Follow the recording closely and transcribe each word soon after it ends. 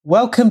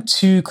Welcome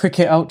to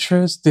Cricket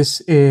Ultras.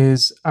 This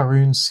is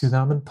Arun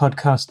Sudhaman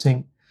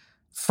podcasting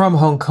from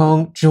Hong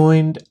Kong,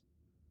 joined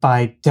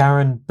by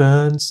Darren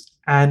Burns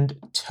and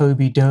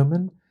Toby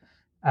Doman.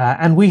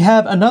 And we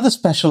have another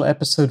special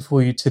episode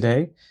for you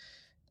today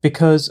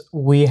because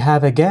we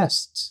have a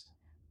guest.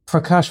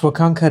 Prakash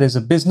Wakankar is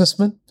a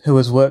businessman who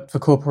has worked for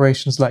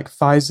corporations like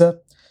Pfizer,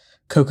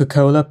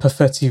 Coca-Cola,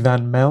 Perfetti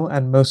Van Mel,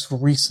 and most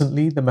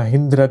recently the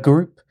Mahindra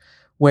Group,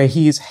 where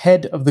he is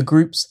head of the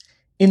group's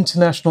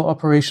international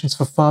operations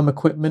for farm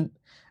equipment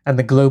and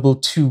the global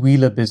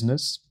two-wheeler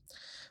business.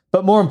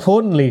 But more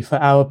importantly, for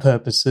our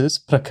purposes,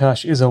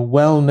 Prakash is a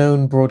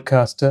well-known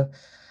broadcaster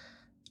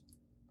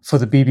for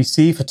the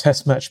BBC, for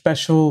Test Match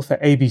Special, for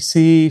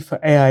ABC, for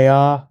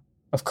AIR.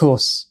 Of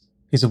course,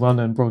 he's a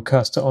well-known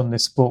broadcaster on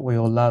this sport we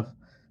all love,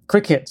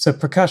 cricket. So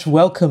Prakash,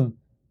 welcome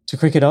to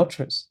Cricket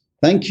Ultras.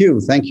 Thank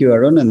you,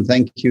 Arun, and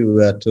thank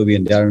you, Toby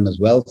and Darren as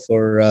well,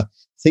 for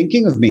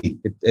thinking of me.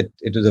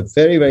 It was a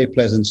very, very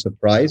pleasant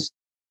surprise.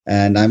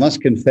 And I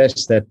must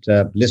confess that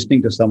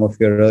listening to some of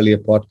your earlier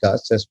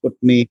podcasts has put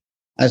me,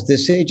 as they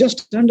say,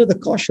 just under the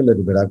cosh a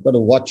little bit. I've got to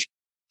watch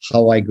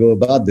how I go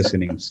about this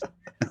innings.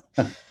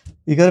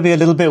 You got to be a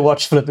little bit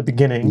watchful at the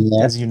beginning,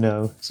 as you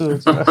know. So,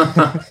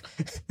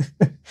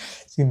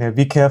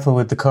 be careful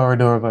with the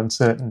corridor of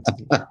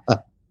uncertainty.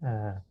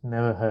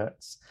 Never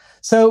hurts.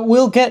 So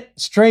we'll get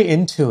straight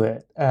into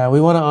it.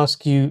 We want to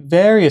ask you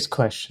various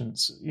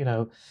questions,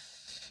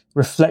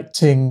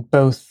 reflecting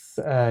both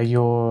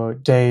your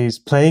days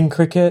playing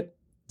cricket,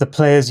 the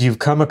players you've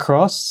come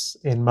across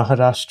in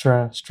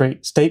Maharashtra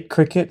state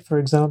cricket, for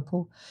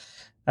example,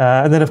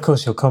 and then, of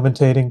course, your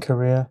commentating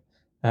career,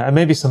 and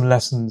maybe some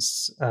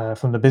lessons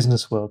from the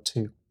business world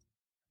too.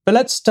 But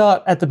let's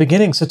start at the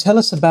beginning. So tell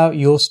us about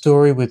your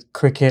story with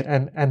cricket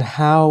and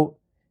how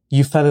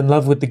you fell in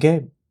love with the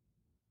game.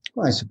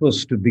 Well, I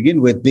suppose to begin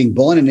with, being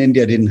born in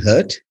India didn't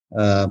hurt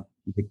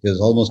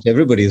because almost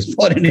everybody who's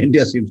born in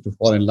India seems to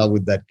fall in love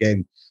with that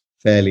game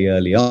fairly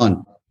early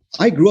on.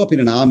 I grew up in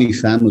an army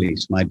family.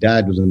 So my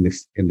dad was in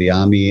the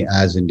army,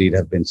 as indeed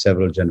have been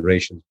several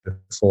generations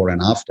before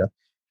and after.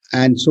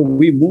 And so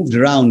we moved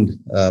around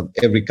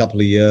every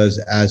couple of years,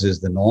 as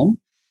is the norm.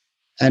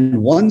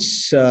 And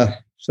once I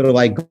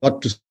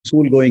got to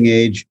school-going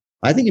age,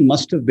 I think it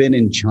must have been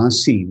in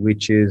Jhansi,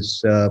 which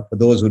is, for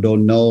those who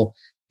don't know,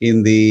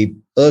 in the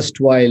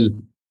erstwhile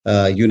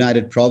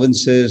United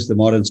Provinces, the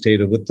modern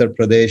state of Uttar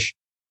Pradesh,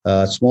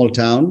 small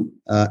town.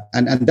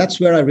 And that's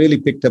where I really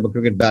picked up a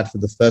cricket bat for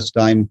the first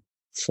time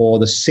for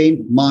the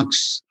St.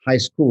 Mark's High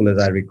School, as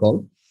I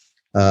recall.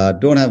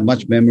 Don't have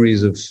much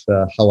memories of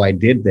how I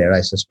did there.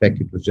 I suspect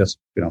it was just,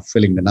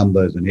 filling the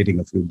numbers and hitting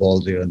a few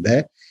balls here and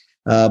there.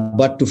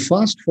 But to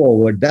fast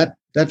forward, that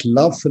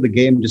love for the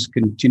game just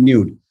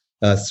continued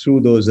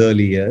through those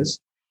early years.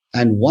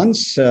 And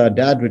once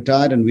Dad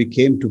retired and we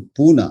came to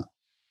Pune,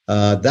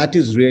 that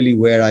is really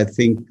where I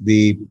think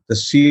the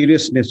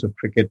seriousness of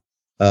cricket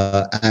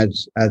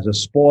as a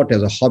sport,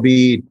 as a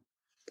hobby,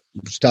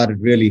 started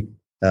really,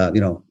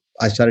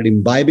 I started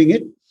imbibing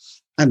it.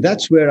 And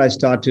that's where I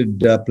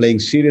started playing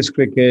serious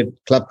cricket,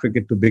 club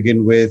cricket to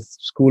begin with,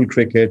 school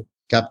cricket,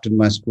 captained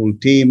my school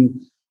team,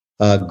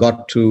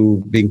 got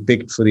to being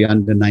picked for the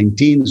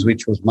under-19s,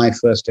 which was my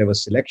first ever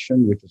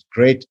selection, which was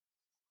great.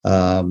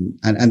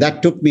 And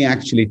that took me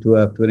actually to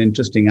an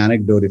interesting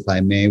anecdote, if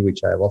I may,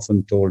 which I've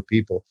often told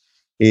people,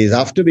 is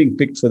after being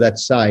picked for that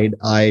side,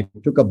 I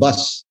took a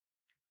bus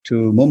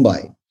to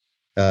Mumbai,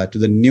 to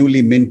the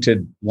newly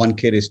minted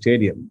Wankhede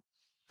Stadium,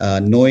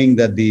 knowing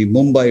that the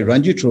Mumbai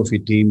Ranji Trophy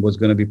team was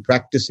going to be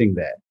practicing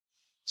there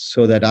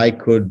so that I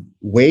could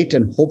wait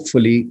and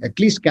hopefully at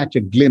least catch a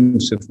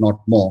glimpse, if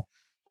not more,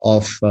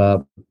 of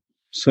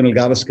Sunil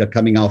Gavaskar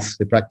coming off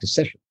the practice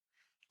session.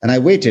 And I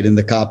waited in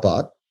the car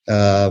park.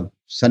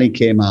 Sunny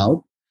came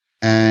out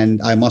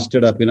and I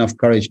mustered up enough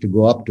courage to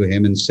go up to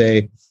him and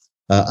say,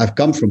 I've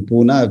come from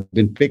Pune. I've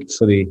been picked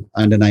for the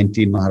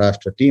under-19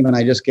 Maharashtra team, and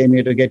I just came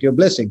here to get your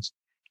blessings.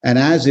 And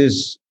as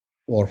is,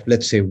 or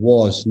let's say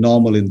was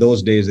normal in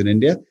those days in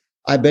India,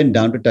 I bent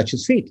down to touch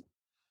his feet.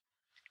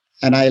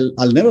 And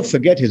I'll never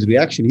forget his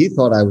reaction. He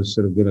thought I was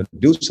sort of going to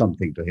do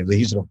something to him.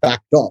 He sort of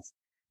backed off.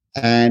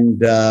 And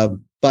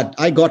but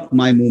I got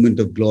my moment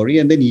of glory.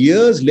 And then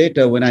years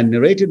later, when I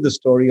narrated the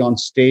story on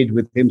stage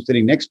with him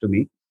sitting next to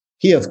me,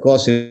 he, of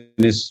course, in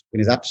his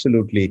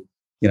absolutely,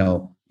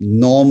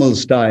 normal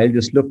style,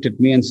 just looked at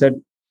me and said,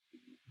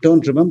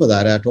 "Don't remember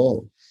that at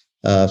all."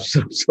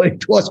 So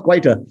it was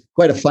quite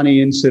a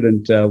funny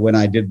incident when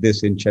I did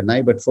this in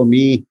Chennai. But for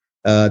me,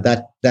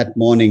 that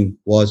morning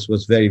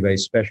was very, very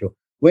special.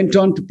 Went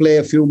on to play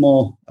a few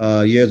more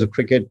years of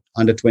cricket,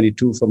 under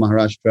 22 for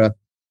Maharashtra.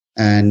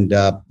 And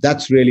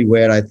that's really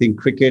where I think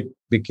cricket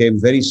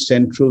became very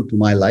central to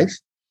my life.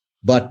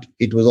 But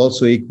it was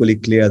also equally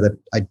clear that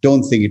I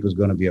don't think it was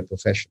going to be a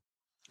profession.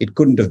 It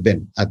couldn't have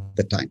been at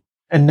the time.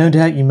 And no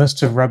doubt you must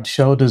have rubbed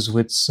shoulders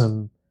with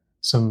some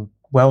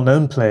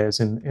well-known players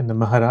in the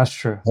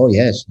Maharashtra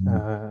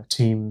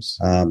teams.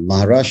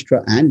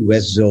 Maharashtra and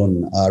West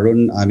Zone.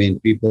 Arun, I mean,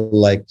 people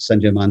like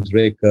Sanjay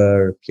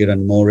Manjrekar,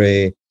 Kiran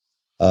More,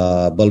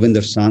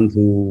 Balwinder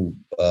Sandhu,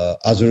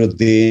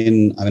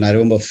 Azharuddin. I mean, I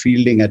remember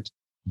fielding at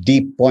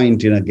deep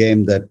point in a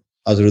game that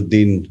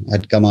Azharuddin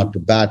had come out to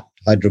bat,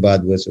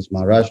 Hyderabad versus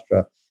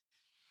Maharashtra.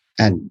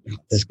 And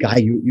this guy,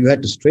 you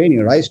had to strain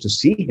your eyes to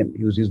see him.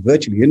 He was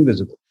virtually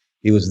invisible.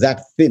 He was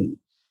that thin.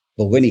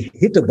 But when he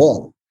hit a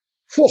ball,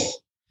 whew,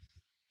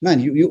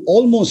 man, you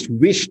almost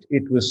wished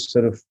it was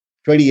sort of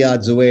 20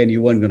 yards away and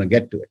you weren't going to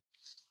get to it.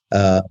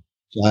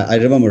 So I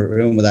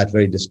remember that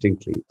very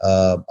distinctly.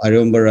 I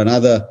remember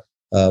another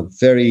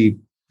very,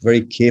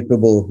 very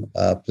capable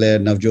player,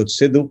 Navjot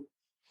Sidhu,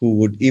 who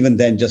would even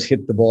then just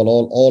hit the ball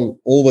all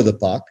over the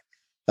park.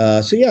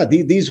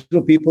 These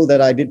were people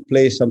that I did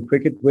play some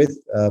cricket with,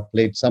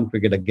 played some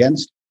cricket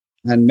against.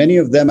 And many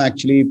of them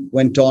actually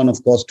went on,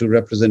 of course, to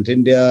represent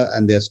India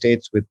and their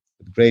states with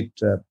great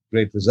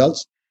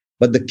results.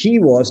 But the key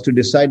was to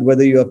decide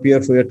whether you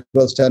appear for your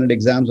 12th standard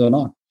exams or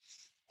not.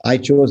 I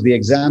chose the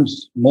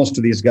exams. Most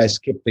of these guys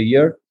skipped a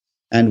year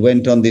and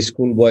went on the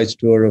schoolboys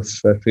tour of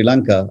Sri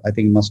Lanka. I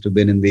think it must have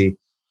been in the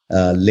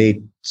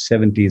late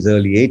 70s,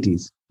 early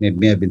 80s. It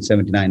may have been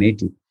 79,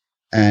 80.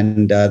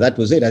 And that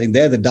was it. I think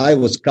there the die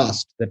was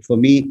cast that for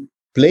me,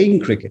 playing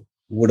cricket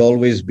would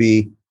always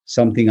be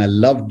something I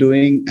loved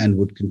doing and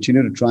would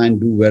continue to try and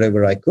do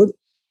wherever I could.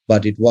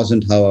 But it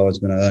wasn't how I was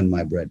going to earn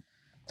my bread.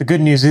 The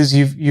good news is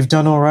you've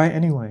done all right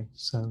anyway.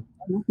 So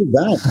not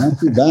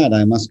too bad.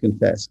 I must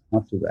confess,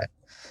 not too bad.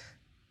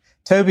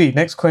 Toby,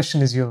 next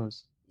question is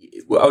yours.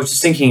 Well, I was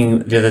just thinking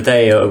the other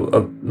day,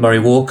 Murray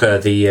Walker,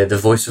 the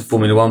voice of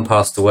Formula One,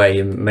 passed away,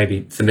 and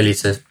maybe familiar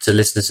to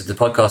listeners of the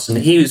podcast. And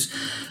he was,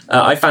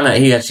 I found out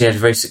he actually had a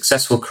very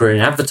successful career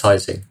in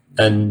advertising.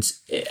 And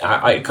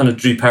I kind of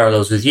drew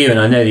parallels with you. And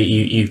I know that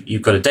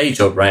you've got a day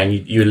job, right?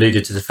 And you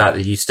alluded to the fact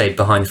that you stayed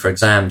behind for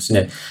exams.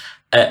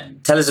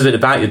 Tell us a bit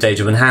about your day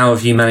job and how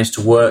have you managed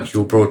to work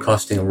your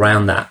broadcasting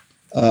around that?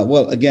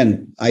 Well,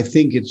 again, I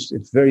think it's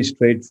very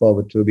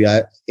straightforward, Toby.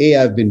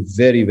 I've been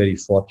very, very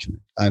fortunate.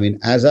 I mean,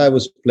 as I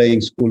was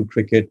playing school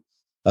cricket,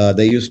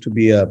 there used to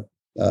be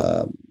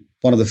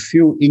one of the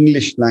few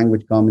English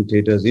language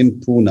commentators in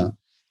Pune, a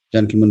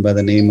gentleman by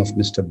the name of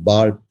Mr.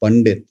 Bal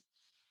Pandit,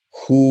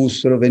 who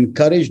sort of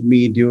encouraged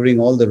me during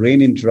all the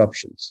rain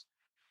interruptions.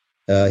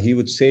 He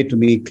would say to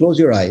me, close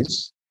your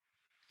eyes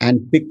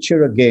and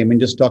picture a game and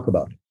just talk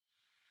about it.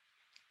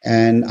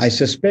 And I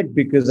suspect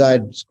because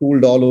I'd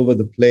schooled all over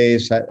the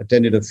place, I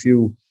attended a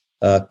few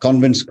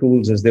convent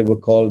schools, as they were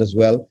called as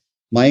well.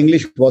 My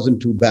English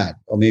wasn't too bad,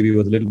 or maybe it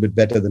was a little bit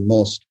better than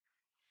most.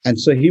 And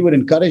so he would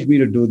encourage me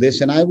to do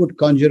this, and I would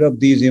conjure up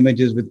these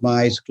images with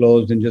my eyes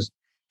closed and just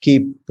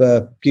keep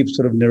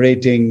sort of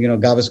narrating,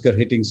 Gavaskar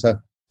hitting,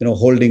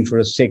 holding for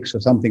a six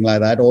or something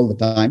like that all the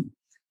time.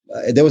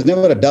 There was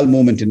never a dull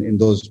moment in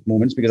those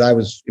moments because I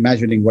was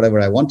imagining whatever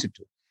I wanted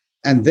to.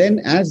 And then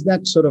as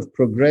that sort of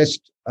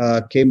progressed,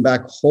 came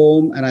back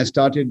home and I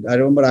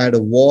remember I had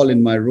a wall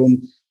in my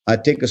room.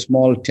 I'd take a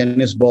small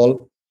tennis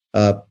ball,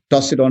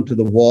 toss it onto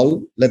the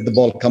wall, let the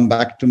ball come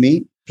back to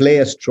me, play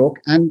a stroke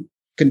and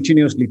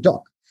continuously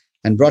talk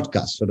and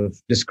broadcast, sort of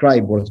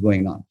describe what was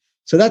going on.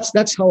 So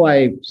that's how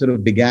I sort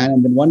of began.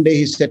 And then one day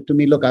he said to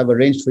me, look, I've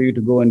arranged for you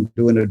to go and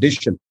do an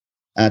audition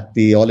at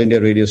the All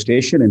India radio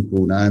station in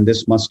Pune. And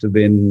this must have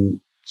been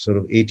sort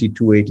of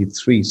 82,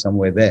 83,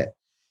 somewhere there.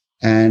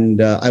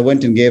 And I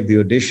went and gave the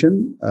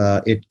audition.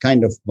 It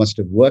kind of must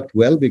have worked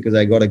well because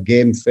I got a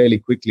game fairly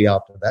quickly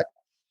after that.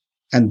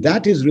 And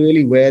that is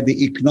really where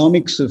the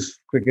economics of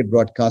cricket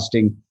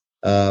broadcasting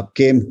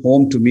came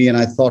home to me. And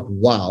I thought,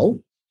 wow,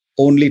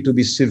 only to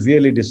be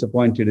severely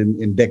disappointed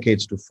in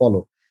decades to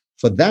follow.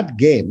 For that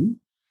game,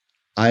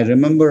 I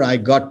remember I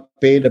got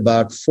paid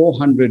about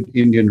 400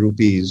 Indian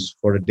rupees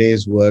for a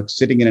day's work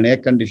sitting in an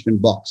air-conditioned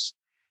box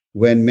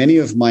when many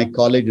of my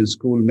college and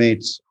school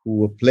mates who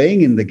were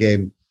playing in the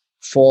game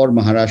for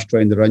Maharashtra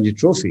in the Ranji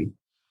Trophy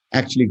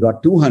actually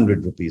got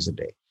 200 rupees a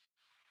day.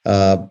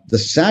 The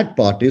sad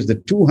part is the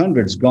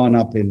 200's gone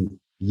up in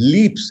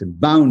leaps and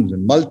bounds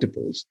and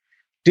multiples.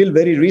 Till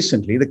very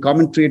recently, the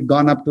commentary had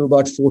gone up to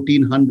about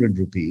 1,400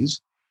 rupees,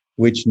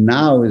 which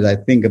now is, I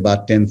think,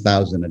 about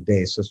 10,000 a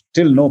day. So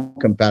still no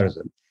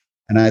comparison.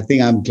 And I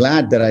think I'm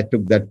glad that I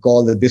took that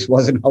call, that this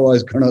wasn't how I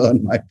was going to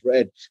earn my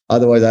bread.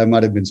 Otherwise, I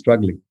might have been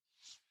struggling.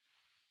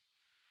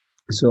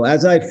 So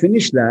as I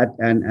finished that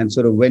and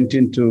sort of went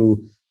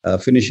into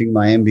finishing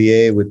my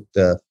MBA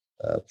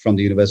from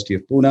the University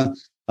of Pune,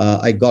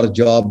 I got a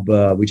job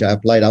which I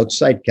applied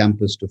outside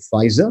campus to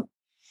Pfizer.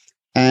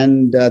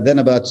 And then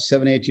about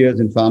 7-8 years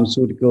in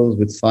pharmaceuticals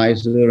with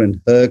Pfizer and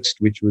Herbst,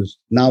 which was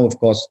now, of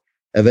course,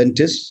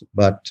 Aventis,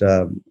 but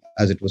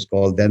as it was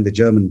called then, the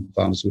German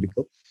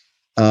pharmaceutical.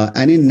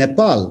 And in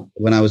Nepal,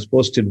 when I was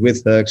posted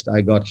with Herbst,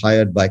 I got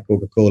hired by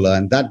Coca-Cola.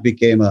 And that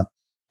became a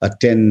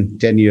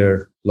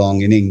 10-year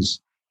long innings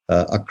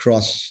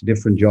across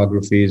different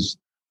geographies,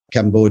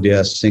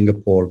 Cambodia,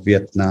 Singapore,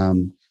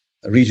 Vietnam,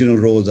 regional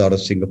roles out of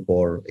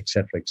Singapore,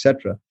 etc.,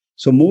 etc.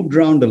 So moved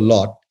around a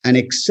lot. And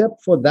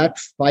except for that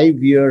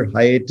 5-year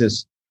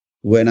hiatus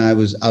when I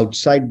was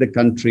outside the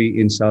country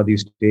in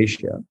Southeast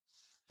Asia,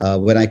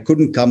 when I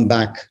couldn't come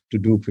back to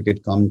do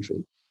cricket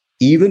commentary,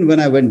 Even when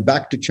I went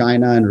back to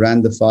China and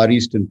ran the Far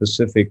East and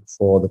Pacific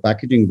for the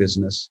packaging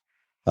business,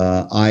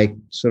 I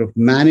sort of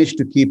managed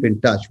to keep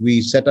in touch.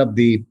 We set up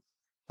we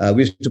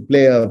used to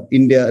play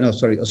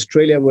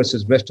Australia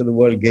versus rest of the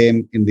world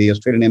game in the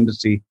Australian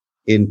embassy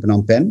in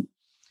Phnom Penh.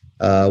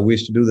 We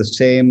used to do the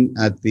same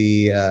at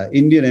the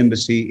Indian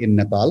embassy in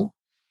Nepal.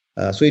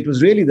 So it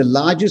was really the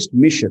largest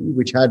mission,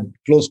 which had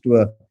close to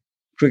a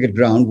cricket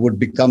ground, would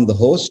become the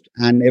host,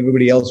 and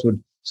everybody else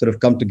would sort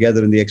of come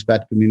together in the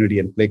expat community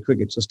and play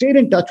cricket. So stayed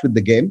in touch with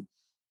the game,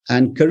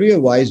 and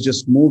career-wise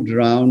just moved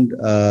around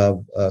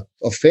a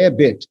fair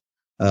bit,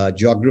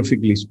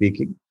 geographically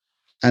speaking.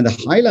 And the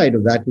highlight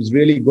of that was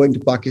really going to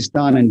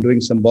Pakistan and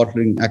doing some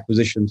bottling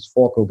acquisitions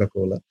for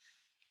Coca-Cola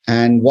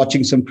and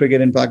watching some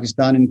cricket in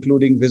Pakistan,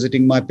 including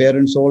visiting my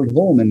parents' old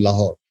home in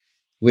Lahore,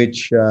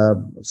 which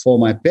for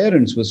my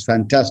parents was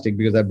fantastic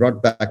because I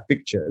brought back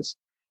pictures.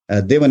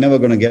 They were never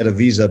going to get a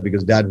visa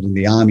because dad was in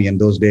the army, and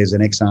those days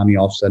an ex-army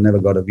officer never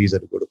got a visa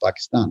to go to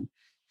Pakistan.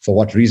 For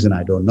what reason,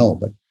 I don't know,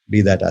 but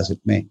be that as it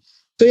may.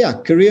 So yeah,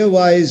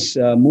 career-wise,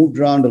 moved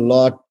around a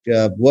lot,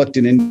 worked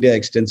in India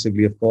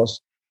extensively, of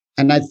course.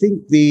 And I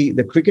think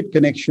the cricket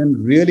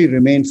connection really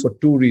remained for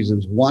two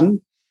reasons. One,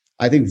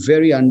 I think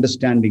very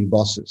understanding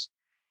bosses.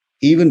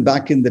 Even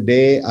back in the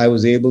day, I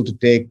was able to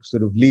take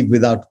sort of leave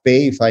without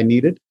pay if I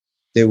needed.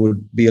 They would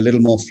be a little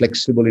more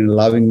flexible in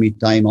allowing me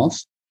time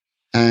off.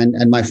 And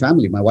my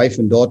family, my wife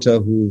and daughter,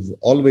 who've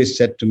always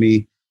said to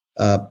me,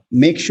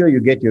 make sure you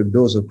get your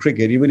dose of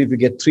cricket. Even if you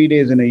get 3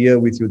 days in a year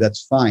with you,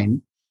 that's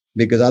fine,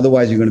 because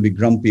otherwise you're going to be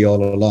grumpy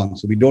all along.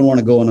 So we don't want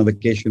to go on a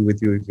vacation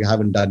with you if you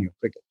haven't done your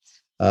cricket.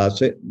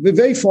 So we're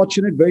very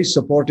fortunate, very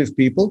supportive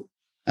people.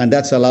 And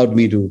that's allowed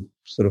me to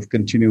sort of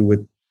continue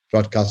with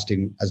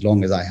broadcasting as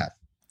long as I have.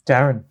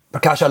 Darren.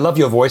 Prakash, I love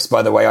your voice,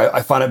 by the way.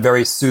 I find it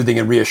very soothing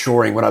and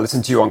reassuring when I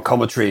listen to you on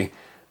commentary.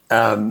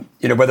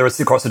 Whether it's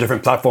across the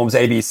different platforms,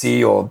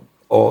 ABC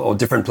or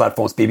different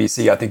platforms,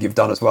 BBC, I think you've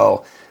done as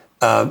well.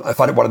 I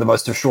find it one of the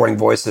most assuring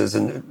voices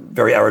and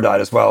very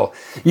erudite as well.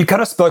 You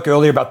kind of spoke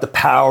earlier about the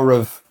power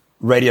of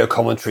radio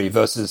commentary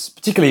versus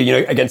particularly,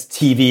 against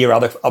TV or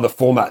other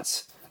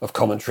formats of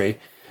commentary.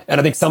 And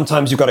I think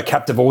sometimes you've got a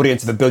captive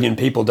audience of 1 billion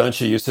people, don't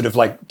you? You're sort of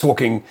like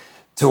talking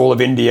to all of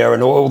India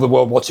and all the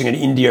world watching an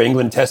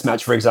India-England test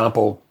match, for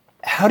example.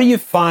 How do you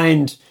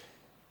find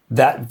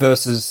that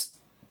versus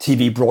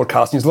TV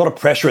broadcasting? There's a lot of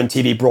pressure in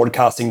TV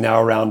broadcasting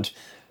now around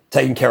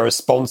taking care of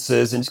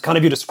sponsors and kind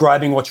of you're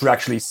describing what you're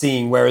actually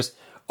seeing. Whereas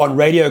on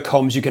radio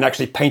comms, you can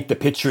actually paint the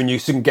picture and you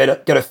can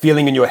get a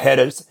feeling in your head.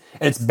 And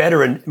it's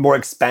better and more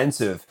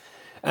expansive.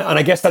 And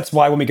I guess that's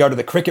why when we go to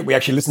the cricket, we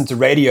actually listen to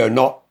radio,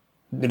 not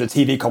the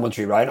TV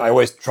commentary, right? I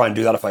always try and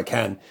do that if I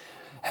can.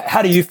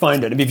 How do you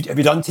find it? Have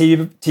you done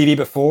TV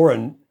before?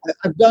 And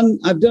I've done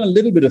a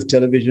little bit of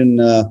television.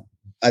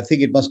 I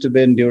think it must have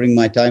been during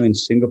my time in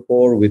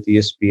Singapore with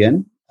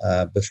ESPN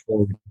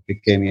before it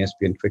became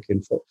ESPN Cricket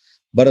Info.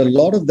 But a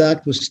lot of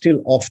that was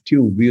still off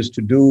tube. We used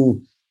to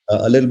do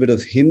a little bit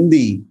of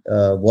Hindi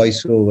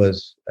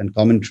voiceovers and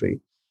commentary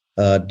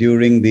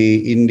during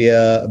the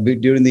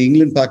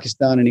England,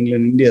 Pakistan and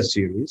England, India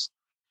series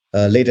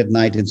late at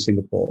night in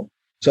Singapore.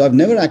 So I've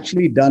never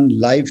actually done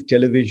live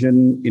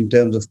television in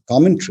terms of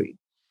commentary,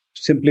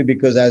 simply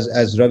because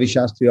as Ravi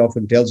Shastri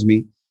often tells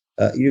me,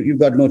 you've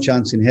got no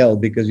chance in hell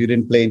because you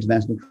didn't play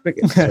international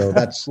cricket. So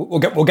that's we'll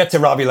get to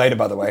Ravi later,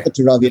 by the way.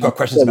 To Ravi. We've got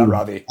questions about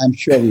Ravi. I'm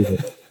sure we will.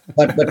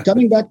 But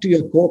coming back to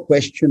your core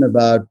question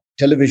about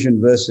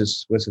television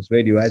versus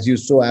radio, as you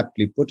so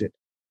aptly put it,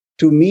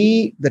 to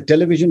me, the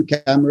television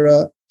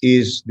camera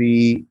is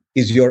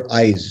your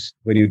eyes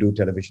when you do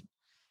television.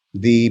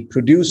 The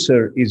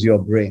producer is your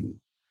brain.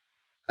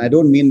 I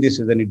don't mean this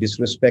as any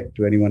disrespect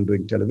to anyone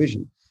doing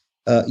television.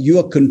 You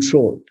are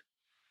controlled.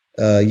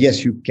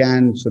 Yes, you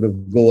can sort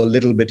of go a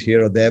little bit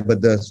here or there,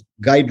 but the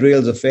guide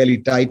rails are fairly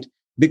tight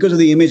because of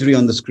the imagery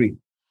on the screen.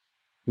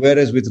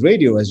 Whereas with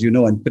radio, as you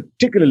know, and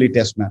particularly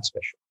Test Match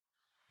Special,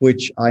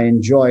 which I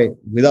enjoy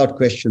without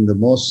question the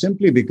most,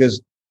 simply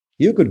because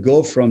you could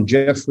go from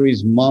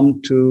Jeffrey's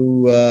mom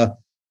to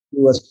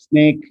a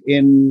snake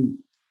in,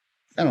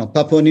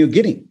 Papua New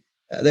Guinea.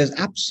 There's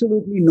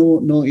absolutely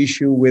no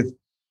issue with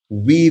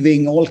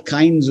weaving all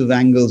kinds of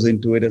angles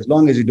into it, as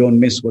long as you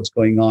don't miss what's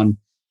going on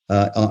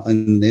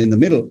in the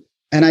middle.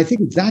 And I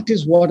think that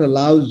is what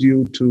allows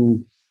you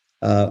to,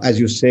 as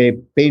you say,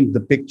 paint the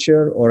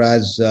picture, or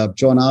as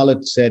John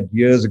Arlott said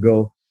years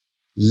ago,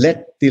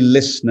 let the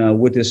listener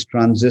with his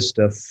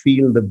transistor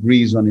feel the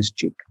breeze on his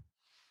cheek.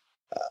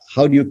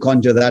 How do you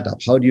conjure that up?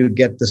 How do you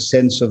get the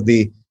sense of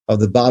the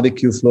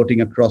barbecue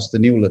floating across the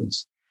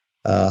Newlands?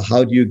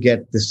 How do you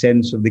get the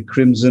sense of the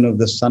crimson of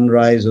the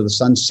sunrise or the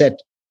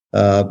sunset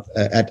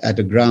at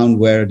a ground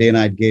where a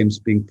day-night game's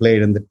being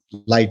played and the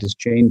light is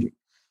changing?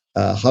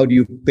 How do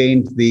you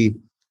paint the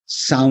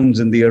sounds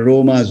and the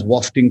aromas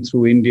wafting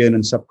through Indian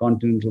and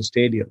subcontinental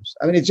stadiums?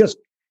 I mean,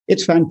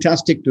 it's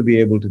fantastic to be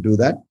able to do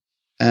that.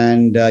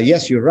 And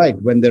yes, you're right.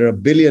 When there are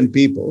 1 billion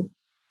people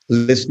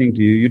listening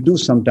to you, you do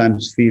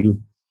sometimes feel,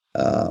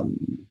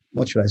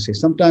 what should I say?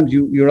 Sometimes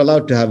you're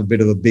allowed to have a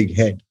bit of a big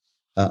head.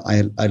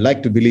 I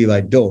like to believe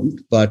I don't,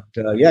 but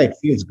yeah, it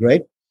feels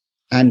great.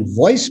 And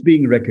voice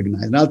being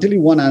recognized. And I'll tell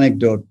you one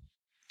anecdote.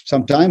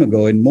 Some time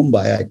ago in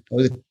Mumbai,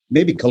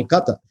 maybe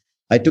Kolkata,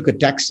 I took a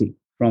taxi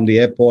from the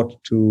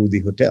airport to the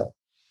hotel.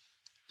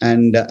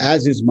 And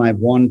as is my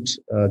wont,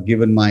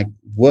 given my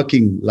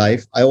working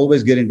life, I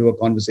always get into a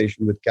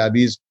conversation with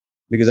cabbies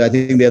because I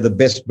think they're the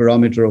best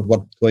barometer of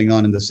what's going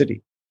on in the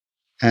city.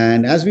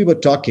 And as we were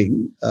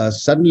talking,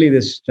 suddenly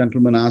this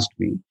gentleman asked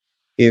me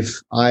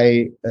if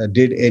I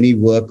did any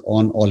work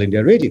on All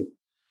India Radio.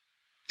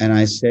 And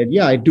I said,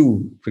 yeah, I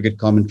do cricket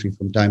commentary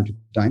from time to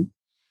time.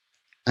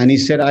 And he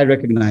said, I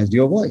recognized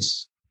your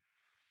voice.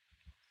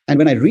 And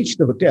when I reached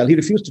the hotel, he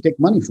refused to take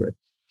money for it.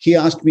 He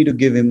asked me to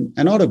give him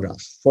an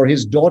autograph for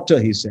his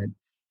daughter, he said,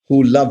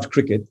 who loved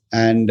cricket.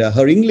 And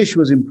her English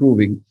was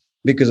improving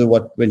because of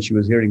when she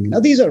was hearing me. Now,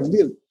 these are,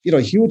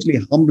 hugely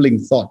humbling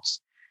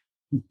thoughts.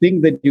 You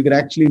think that you could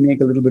actually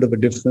make a little bit of a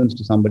difference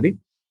to somebody.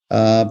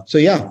 So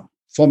yeah,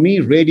 for me,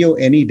 radio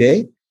any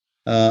day.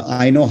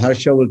 I know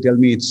Harsha will tell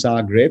me it's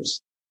sour grapes,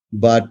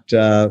 but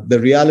the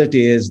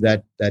reality is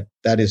that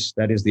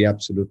is the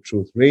absolute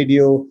truth.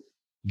 Radio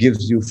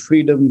gives you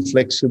freedom,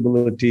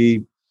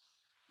 flexibility,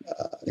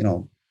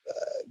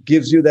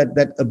 gives you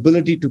that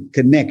ability to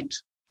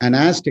connect. And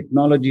as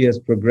technology has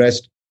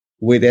progressed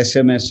with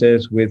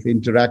SMSs, with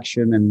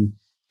interaction and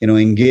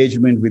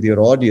engagement with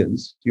your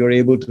audience, you're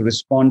able to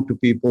respond to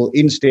people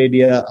in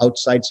stadia,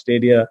 outside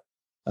stadia,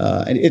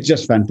 and it's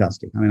just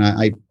fantastic. I mean,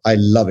 I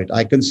love it.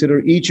 I consider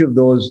each of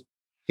those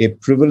a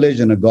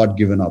privilege and a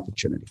God-given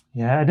opportunity.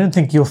 Yeah, I don't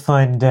think you'll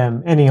find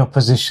any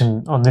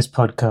opposition on this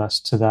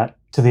podcast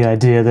to the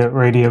idea that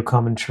radio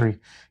commentary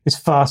is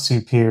far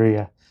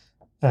superior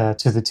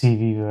to the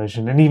TV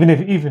version. And even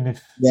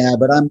if yeah,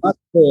 but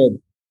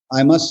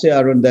I must say,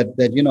 Arun,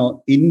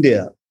 that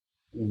India,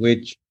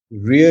 which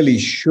really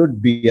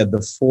should be at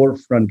the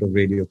forefront of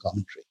radio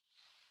commentary,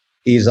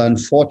 is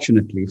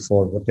unfortunately,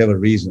 for whatever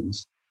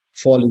reasons,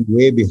 falling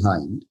way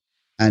behind.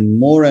 And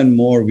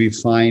more we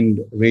find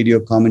radio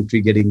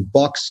commentary getting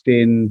boxed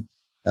in,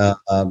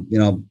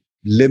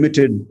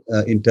 limited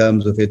in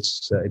terms of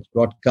its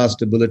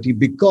broadcast ability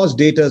because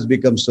data has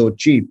become so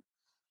cheap,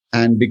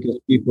 and because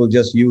people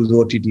just use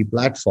OTT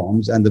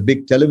platforms, and the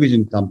big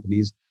television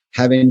companies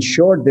have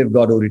ensured they've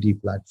got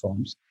OTT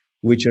platforms,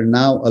 which are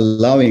now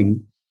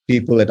allowing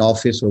people at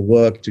office or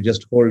work to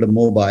just hold a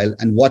mobile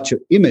and watch an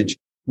image,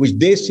 which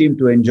they seem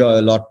to enjoy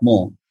a lot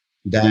more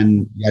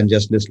than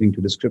just listening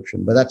to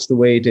description. But that's the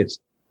way it is.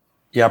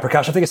 Yeah,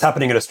 Prakash, I think it's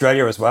happening in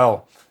Australia as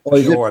well.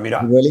 Oh, sure. I mean,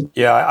 really?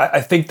 Yeah,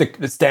 I think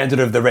the standard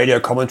of the radio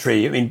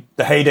commentary, I mean,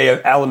 the heyday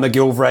of Alan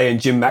McGilvray and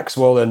Jim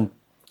Maxwell and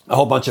a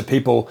whole bunch of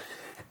people,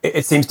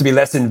 it seems to be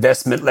less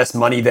investment, less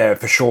money there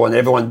for sure. And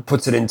everyone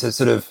puts it into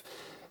sort of,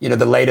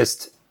 the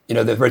latest,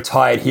 the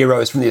retired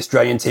heroes from the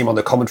Australian team on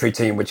the commentary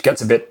team, which gets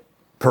a bit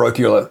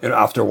parochial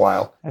after a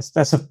while.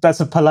 That's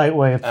a polite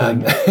way of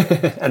putting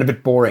it. And a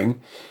bit boring.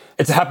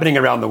 It's happening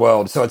around the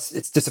world, so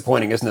it's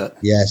disappointing, isn't it?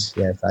 Yes.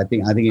 I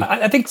think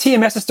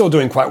TMS is still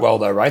doing quite well,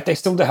 though, right? They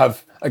still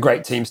have a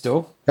great team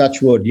still.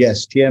 Touch wood,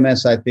 yes.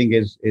 TMS, I think,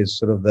 is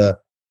sort of the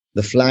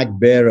flag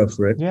bearer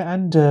for it. Yeah,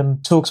 and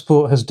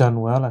TalkSport has done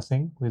well, I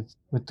think,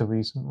 with the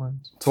recent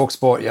ones.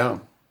 TalkSport, yeah.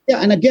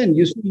 Yeah, and again,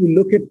 you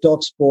look at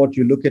TalkSport,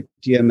 you look at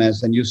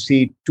TMS, and you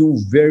see two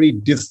very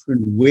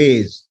different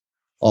ways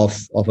of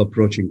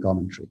approaching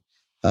commentary.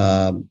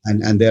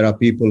 And there are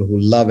people who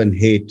love and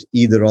hate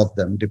either of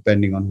them,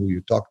 depending on who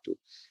you talk to.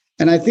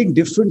 And I think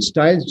different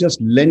styles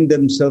just lend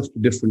themselves to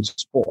different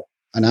sport.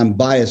 And I'm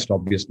biased,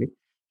 obviously,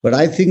 but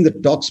I think the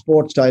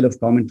TalkSport style of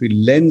commentary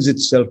lends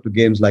itself to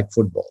games like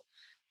football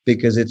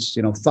because it's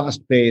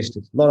fast-paced,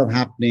 it's a lot of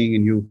happening,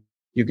 and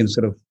you can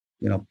sort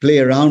of play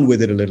around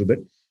with it a little bit.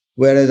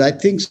 Whereas I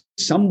think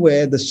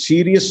somewhere the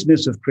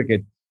seriousness of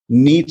cricket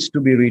needs to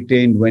be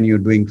retained when you're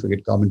doing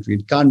cricket commentary.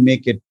 You can't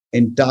make it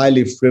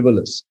entirely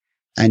frivolous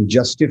and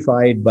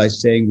justified by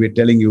saying we're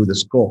telling you the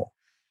score.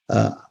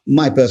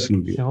 My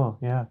personal view. Sure,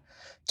 yeah.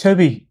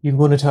 Toby, you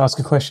wanted to ask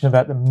a question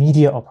about the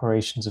media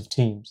operations of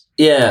teams.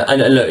 Yeah,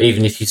 and look,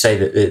 even if you say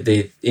that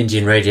the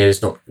Indian radio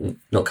is not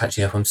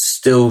catching up, I'm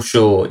still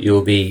sure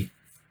you'll be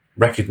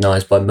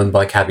recognised by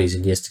Mumbai cabbies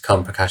in years to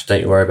come, Prakash.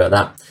 Don't you worry about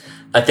that.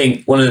 I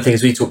think one of the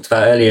things we talked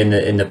about earlier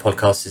in the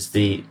podcast is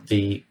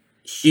the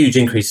huge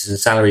increases in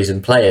salaries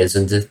and players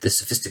and the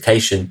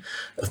sophistication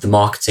of the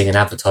marketing and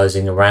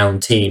advertising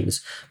around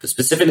teams, but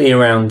specifically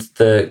around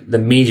the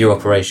media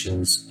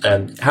operations.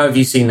 How have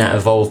you seen that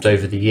evolved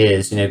over the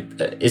years?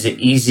 Is it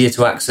easier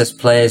to access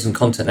players and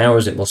content now, or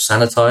is it more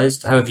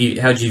sanitized? How do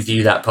you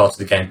view that part of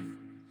the game?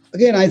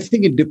 Again, I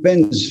think it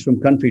depends from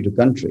country to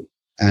country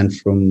and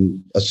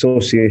from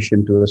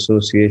association to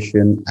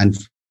association and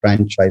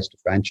franchise to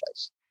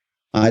franchise.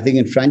 I think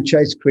in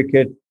franchise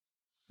cricket,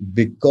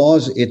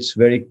 because it's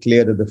very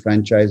clear that the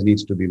franchise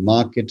needs to be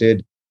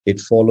marketed, it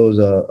follows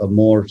a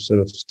more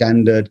sort of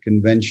standard,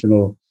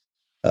 conventional,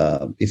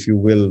 if you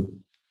will,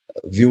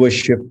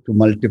 viewership to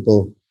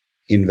multiple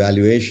in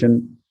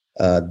valuation.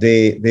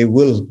 They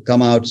will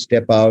come out,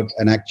 step out,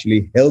 and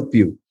actually help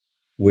you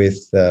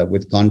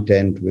with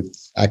content, with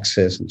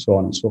access, and so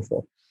on and so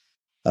forth.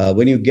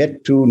 When you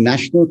get to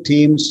national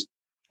teams,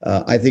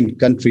 I think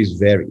countries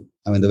vary.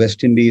 I mean, the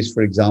West Indies,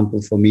 for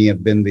example, for me,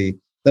 have been the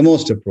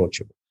most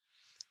approachable.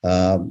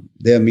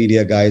 Their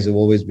media guys have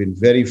always been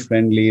very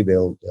friendly.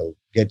 They'll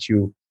get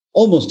you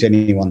almost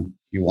anyone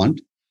you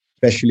want,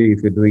 especially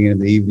if you're doing it in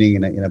the evening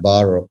in a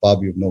bar or a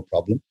pub, you have no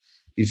problem.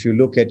 If you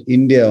look at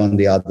India on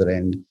the other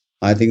end,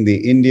 I think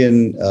the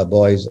Indian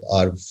boys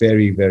are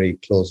very, very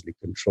closely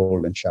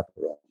controlled and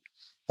chaperoned.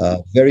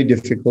 Very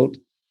difficult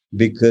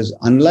because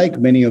unlike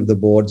many of the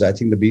boards, I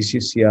think the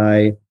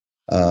BCCI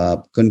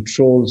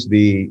controls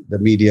the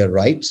media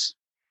rights,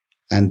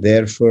 and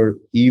therefore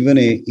even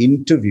an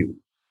interview,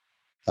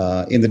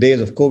 in the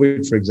days of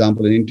COVID, for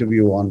example, an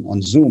interview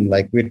on Zoom,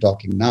 like we're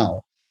talking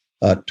now,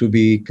 to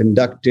be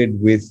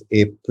conducted with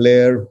a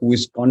player who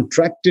is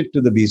contracted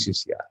to the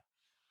BCCI,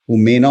 who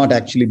may not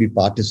actually be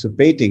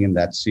participating in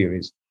that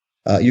series.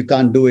 You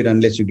can't do it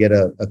unless you get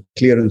a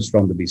clearance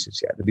from the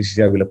BCCI. The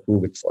BCCI will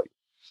approve it for you.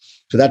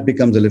 So that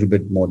becomes a little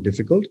bit more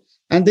difficult.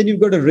 And then you've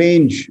got a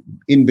range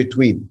in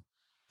between,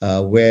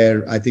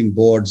 where I think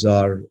boards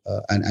are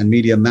and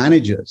media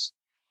managers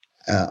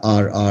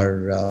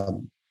are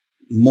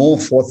more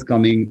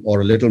forthcoming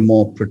or a little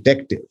more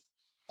protective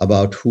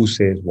about who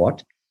says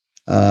what,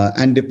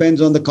 and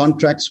depends on the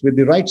contracts with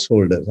the rights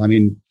holders. I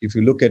mean, if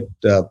you look at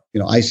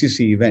ICC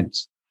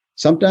events,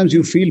 sometimes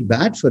you feel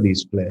bad for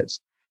these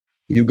players.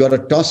 You've got a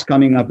toss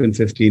coming up in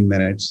 15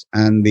 minutes,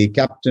 and the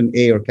captain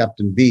A or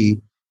captain B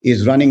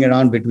is running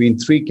around between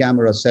 3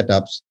 camera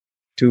setups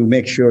to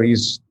make sure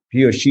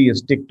he or she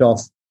has ticked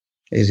off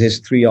his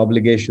 3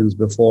 obligations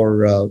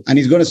before, and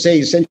he's going to say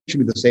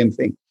essentially the same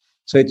thing.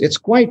 So it's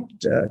quite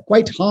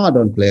hard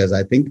on players,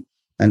 I think,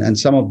 and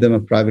some of them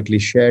have privately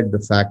shared the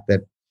fact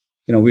that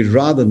we'd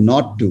rather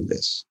not do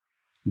this,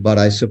 but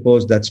I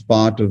suppose that's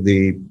part of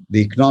the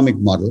economic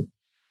model,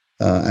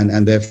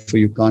 and therefore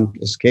you can't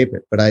escape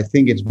it. But I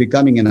think it's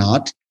becoming an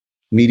art.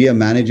 Media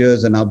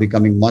managers are now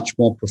becoming much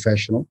more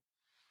professional,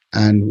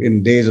 and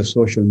in days of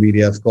social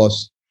media, of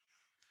course,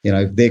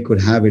 if they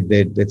could have it,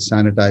 they'd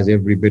sanitize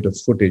every bit of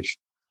footage,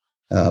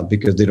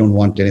 because they don't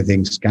want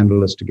anything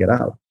scandalous to get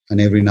out. And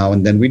every now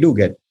and then we do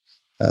get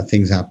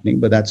things happening,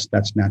 but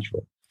that's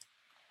natural.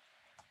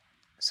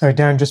 Sorry,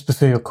 Darren, just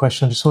before your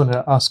question, I just wanted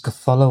to ask a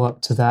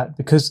follow-up to that,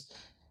 because,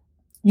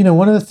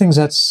 one of the things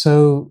that's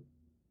so,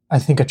 I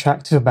think,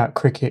 attractive about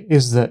cricket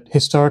is that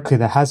historically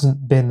there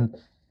hasn't been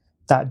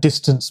that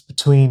distance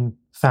between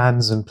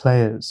fans and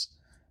players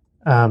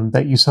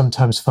that you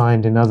sometimes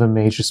find in other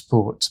major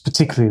sports,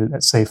 particularly,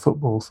 let's say,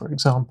 football, for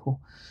example.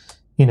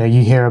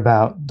 You hear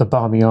about the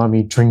Barmy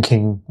Army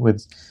drinking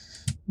with,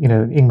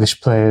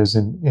 English players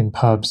in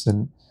pubs.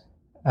 And,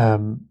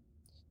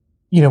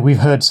 we've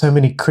heard so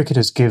many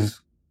cricketers give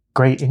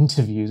great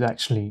interviews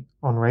actually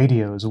on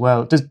radio as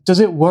well. Does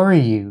it worry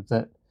you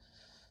that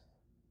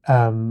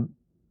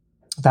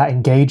that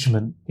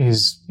engagement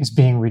is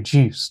being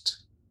reduced?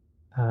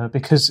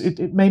 Because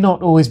it may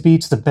not always be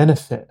to the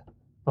benefit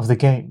of the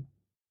game.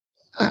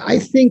 I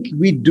think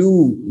we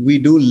do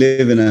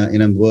live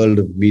in a world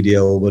of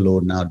media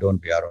overload now,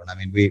 don't we, Arun? I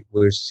mean,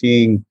 we're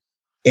seeing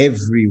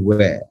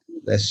everywhere.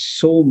 There's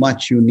so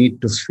much you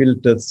need to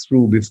filter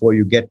through before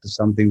you get to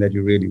something that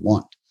you really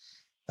want.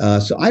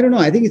 So I don't know.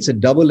 I think it's a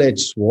double-edged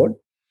sword.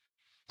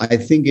 I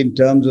think in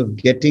terms of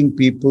getting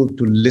people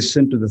to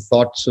listen to the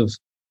thoughts of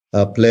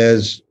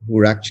players who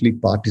are actually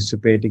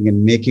participating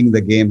and making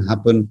the game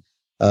happen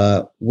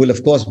will,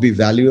 of course, be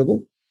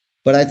valuable.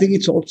 But I think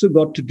it's also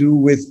got to do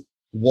with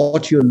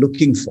what you're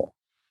looking for,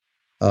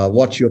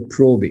 what you're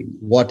probing,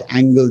 what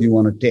angle you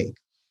want to take.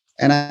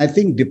 And I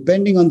think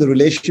depending on the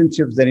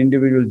relationships that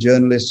individual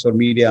journalists or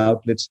media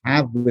outlets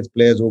have with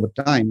players over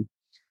time,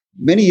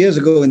 many years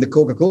ago in the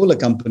Coca-Cola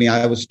company,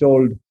 I was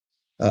told,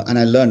 and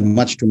I learned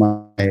much to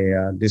my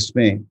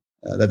dismay,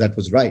 that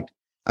was right.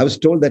 I was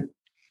told that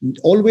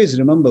always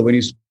remember when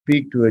you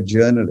speak to a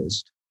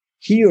journalist,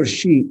 he or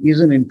she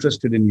isn't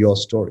interested in your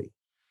story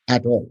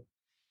at all.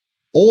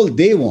 All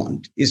they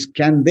want is,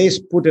 can they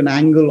put an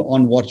angle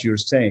on what you're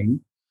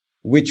saying,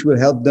 which will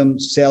help them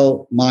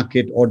sell,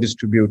 market, or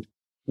distribute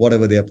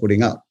whatever they're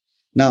putting out.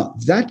 Now,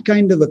 that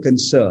kind of a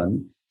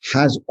concern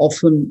has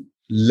often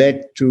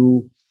led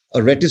to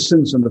a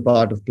reticence on the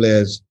part of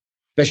players,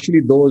 especially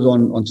those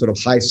on sort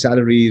of high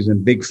salaries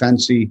and big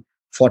fancy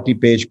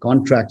 40-page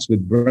contracts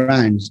with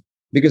brands,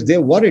 because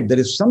they're worried that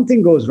if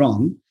something goes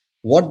wrong,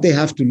 what they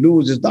have to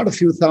lose is not a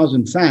few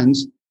thousand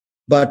fans,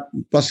 but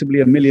possibly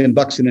 $1 million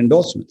in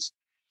endorsements.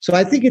 So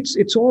I think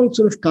it's all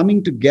sort of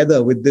coming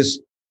together with this,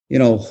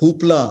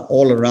 hoopla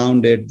all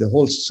around it, the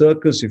whole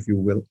circus, if you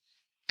will.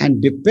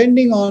 And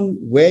depending on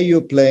where you're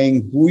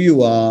playing, who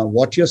you are,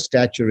 what your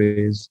stature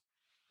is,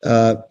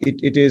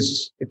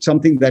 it's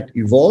something that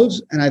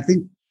evolves. And I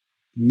think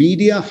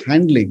media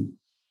handling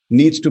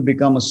needs to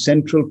become a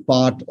central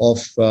part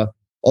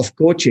of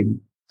coaching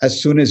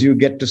as soon as you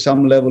get to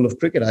some level of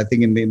cricket, I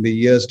think in the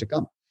years to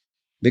come,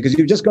 because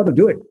you've just got to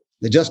do it.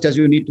 Just as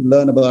you need to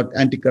learn about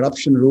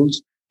anti-corruption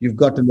rules, you've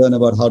got to learn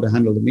about how to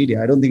handle the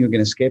media. I don't think you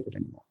can escape it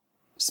anymore.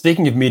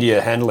 Speaking of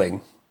media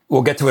handling,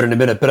 we'll get to it in a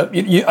minute, but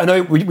I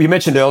know we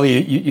mentioned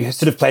earlier, you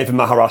sort of played for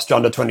Maharashtra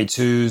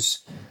under-22s.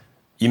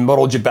 You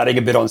modeled your batting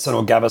a bit on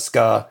Sunil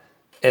Gavaskar,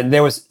 and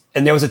there was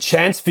a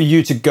chance for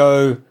you to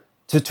go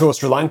to tour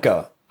Sri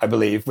Lanka, I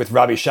believe, with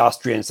Ravi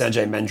Shastri and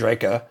Sanjay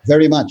Manjrekar.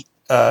 Very much.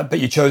 But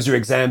you chose your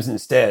exams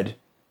instead.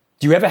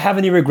 Do you ever have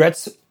any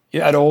regrets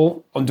at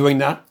all on doing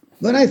that?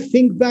 When I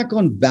think back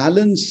on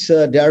balance,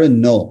 Darren,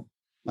 no,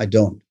 I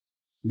don't.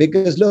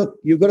 Because look,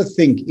 you've got to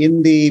think,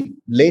 in the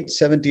late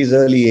 70s,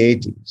 early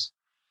 80s,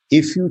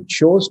 if you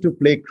chose to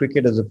play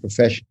cricket as a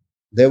profession,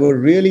 there were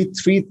really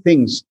three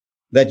things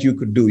that you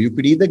could do. You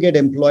could either get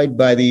employed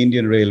by the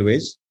Indian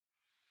Railways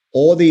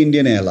or the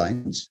Indian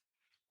Airlines,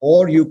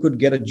 or you could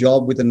get a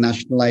job with a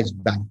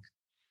nationalized bank.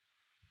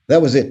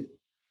 That was it.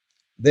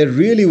 There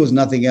really was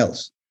nothing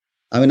else.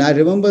 I mean, I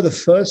remember the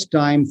first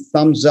time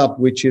Thumbs Up,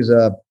 which is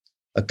a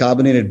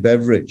carbonated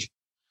beverage,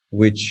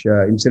 which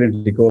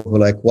incidentally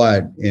Coca-Cola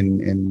acquired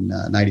in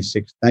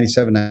 96,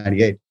 97,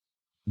 98.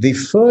 The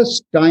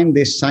first time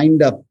they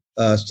signed up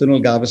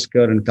Sunil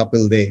Gavaskar and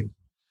Kapil Dev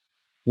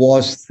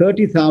was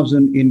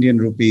 30,000 Indian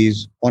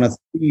rupees on a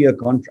 3-year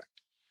contract.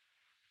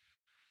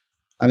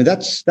 I mean,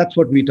 that's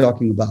what we're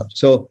talking about.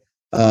 So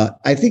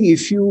I think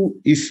if you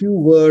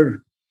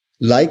were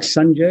like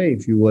Sanjay,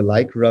 if you were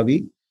like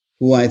Ravi,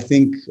 who I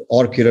think,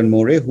 or Kiran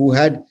More, who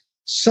had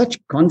such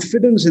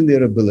confidence in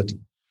their ability,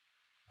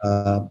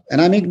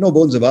 and I make no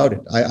bones about it.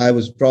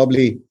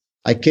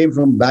 I came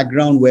from a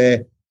background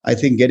where I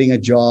think getting a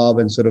job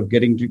and sort of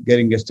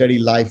getting a steady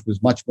life was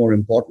much more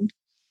important.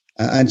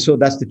 And so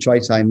that's the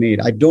choice I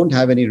made. I don't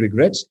have any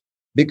regrets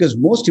because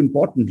most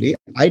importantly,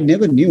 I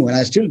never knew, and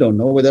I still don't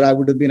know, whether I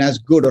would have been as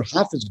good or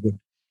half as good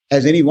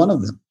as any one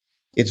of them.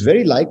 It's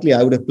very likely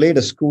I would have played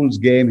a school's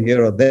game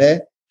here or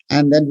there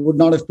and then would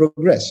not have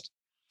progressed.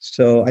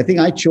 So I think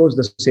I chose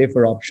the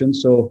safer option.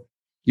 So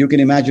you can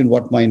imagine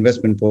what my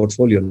investment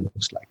portfolio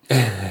looks like.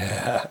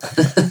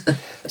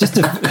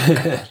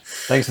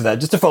 Thanks for that.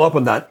 Just to follow up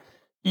on that,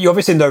 you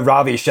obviously know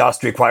Ravi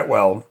Shastri quite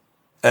well.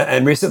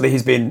 And recently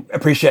he's been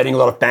appreciating a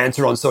lot of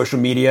banter on social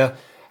media.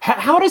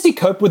 How does he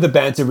cope with the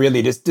banter,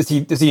 really? Does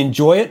he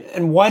enjoy it?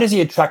 And why does he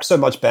attract so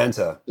much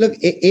banter? Look,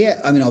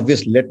 I mean,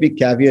 obviously, let me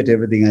caveat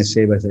everything I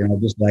say by saying,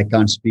 obviously, I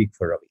can't speak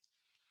for Ravi.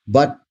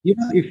 But,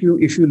 if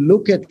you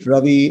look at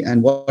Ravi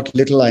and what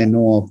little I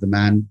know of the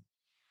man,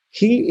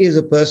 he is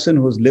a person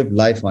who's lived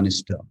life on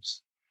his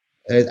terms.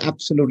 There is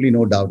absolutely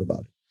no doubt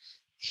about it.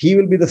 He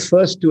will be the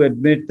first to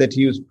admit that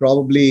he was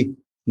probably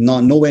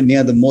nowhere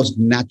near the most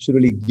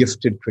naturally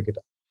gifted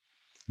cricketer.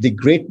 The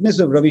greatness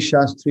of Ravi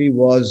Shastri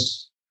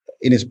was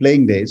in his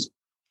playing days,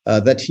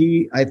 that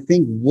he, I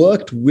think,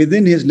 worked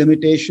within his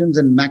limitations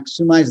and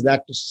maximized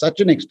that to such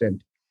an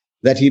extent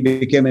that he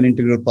became an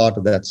integral part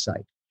of that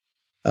side.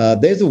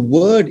 There's a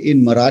word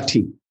in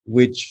Marathi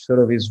which sort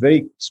of is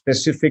very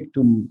specific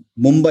to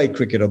Mumbai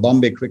cricket or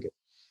Bombay cricket.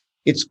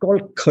 It's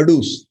called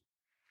khadus,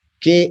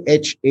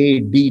 Khadoos.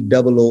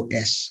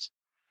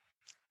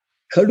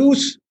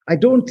 Khadus, I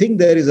don't think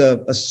there is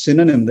a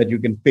synonym that you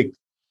can pick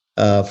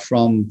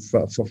from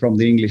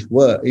the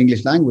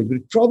English language, but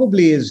it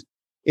probably is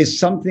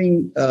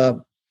something a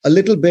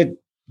little bit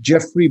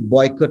Jeffrey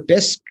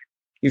Boycott-esque,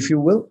 if you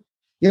will.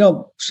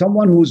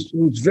 Someone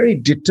who's very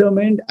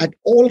determined at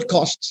all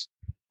costs,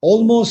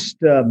 almost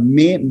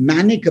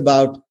manic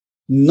about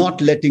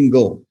not letting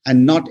go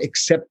and not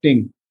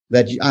accepting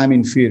that I'm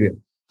inferior.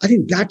 I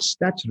think that's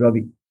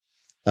Ravi.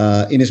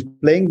 In his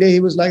playing day, he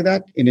was like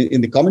that.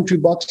 In the commentary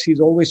box, he's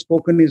always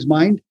spoken his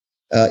mind,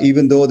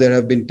 even though there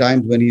have been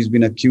times when he's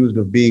been accused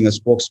of being a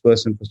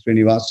spokesperson for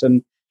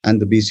Srinivasan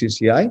and the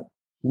BCCI,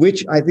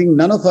 which I think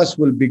none of us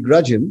will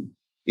begrudge him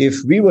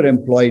if we were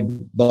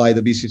employed by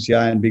the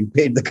BCCI and being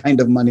paid the kind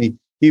of money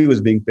he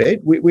was being paid.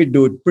 We'd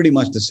do it pretty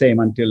much the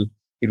same until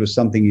it was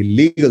something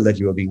illegal that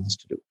you were being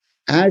asked to do.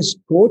 As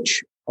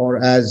coach or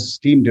as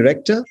team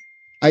director,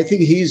 I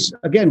think he's,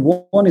 again,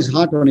 worn his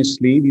heart on his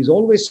sleeve. He's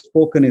always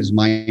spoken his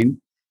mind.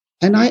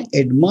 And I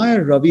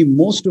admire Ravi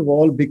most of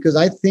all because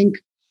I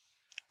think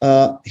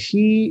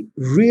he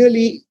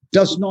really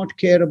does not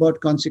care about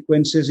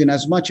consequences in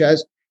as much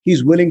as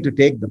he's willing to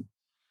take them.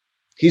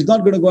 He's not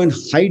going to go and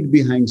hide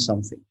behind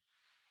something.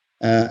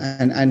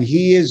 And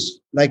he is,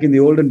 like in the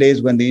olden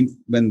days when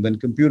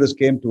computers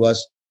came to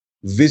us,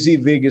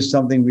 WYSIWYG is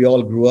something we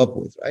all grew up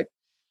with, right?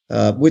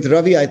 With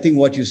Ravi, I think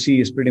what you see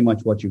is pretty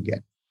much what you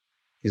get.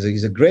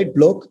 He's a great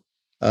bloke.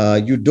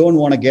 You don't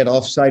want to get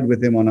offside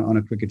with him on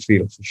a cricket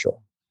field for sure.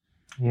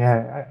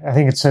 Yeah, I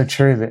think it's so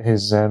true that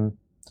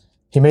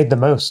he made the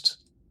most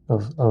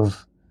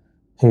of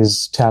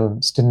his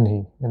talents, didn't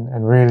he?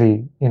 And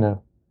really,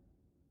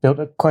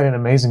 built quite an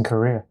amazing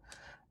career.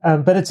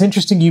 But it's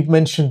interesting you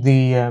mentioned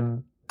the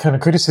kind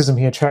of criticism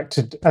he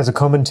attracted as a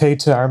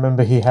commentator. I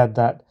remember he had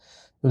that.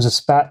 There was a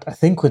spat, I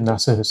think, with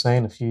Nasser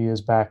Hussain a few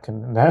years back,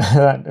 and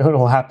that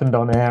all happened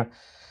on air.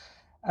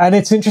 And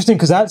it's interesting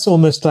because that's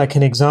almost like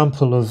an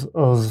example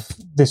of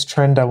this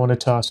trend I wanted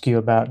to ask you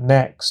about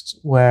next,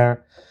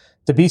 where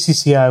the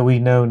BCCI we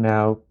know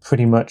now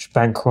pretty much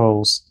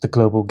bankrolls the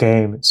global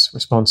game. It's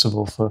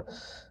responsible for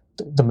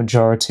the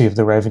majority of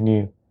the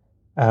revenue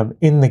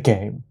in the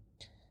game.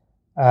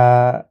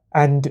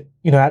 And,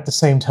 at the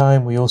same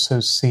time, we also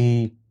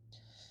see,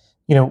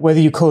 whether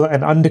you call it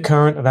an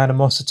undercurrent of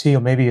animosity,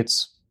 or maybe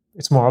it's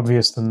more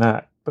obvious than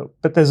that,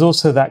 but there's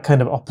also that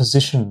kind of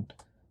opposition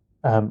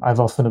I've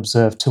often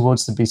observed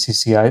towards the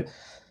BCCI,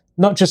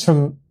 not just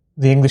from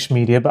the English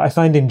media, but I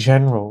find in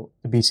general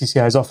the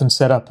BCCI is often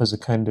set up as a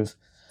kind of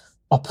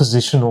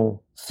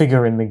oppositional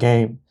figure in the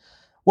game.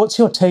 What's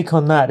your take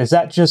on that? Is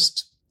that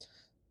just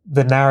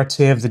the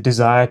narrative, the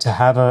desire to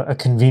have a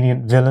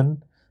convenient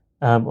villain,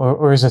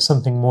 or is there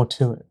something more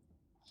to it?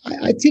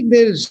 I think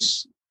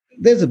there's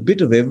a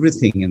bit of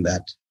everything in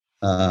that.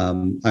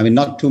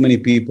 Not too many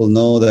people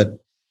know that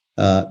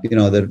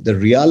the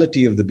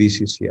reality of the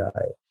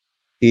BCCI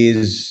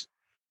is,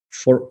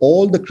 for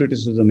all the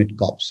criticism it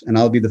cops, and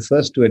I'll be the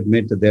first to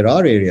admit that there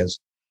are areas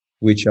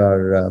which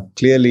are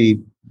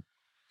clearly,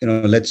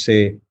 let's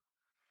say,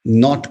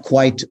 not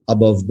quite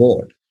above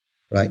board,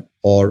 right?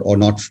 Or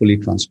not fully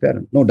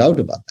transparent. No doubt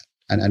about that.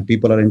 And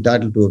people are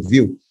entitled to a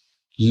view.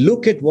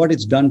 Look at what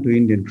it's done to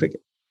Indian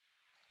cricket.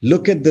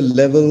 Look at the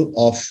level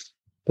of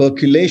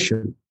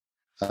percolation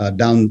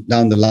down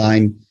the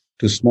line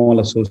to small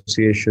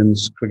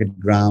associations, cricket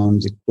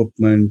grounds,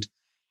 equipment,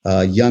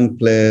 young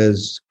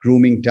players,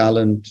 grooming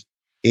talent,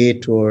 A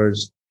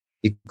tours,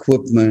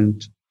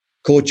 equipment,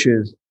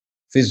 coaches,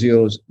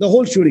 physios, the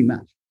whole shooting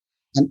match.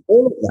 And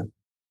all of that.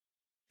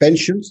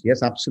 Pensions,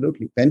 yes,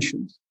 absolutely,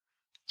 pensions.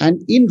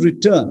 And in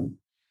return,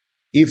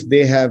 if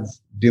they have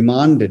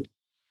demanded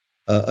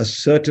a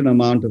certain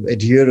amount of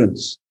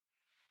adherence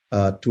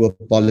to a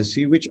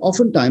policy, which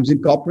oftentimes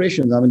in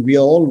corporations, we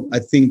are all, I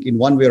think, in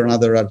one way or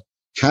another,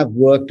 have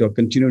worked or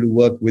continue to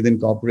work within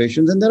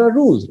corporations, and there are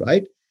rules,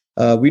 right?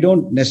 We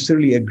don't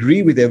necessarily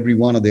agree with every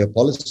one of their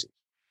policies,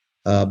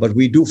 but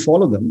we do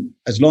follow them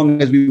as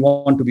long as we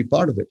want to be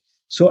part of it.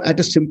 So at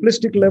a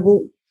simplistic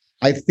level,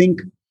 I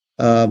think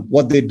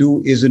what they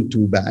do isn't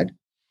too bad.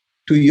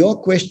 To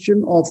your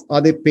question of,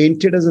 are they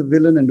painted as a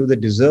villain and do they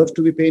deserve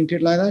to be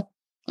painted like that?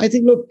 I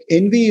think, look,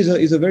 envy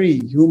is a very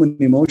human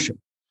emotion,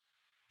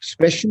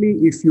 especially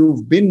if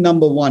you've been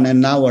number one and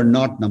now are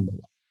not number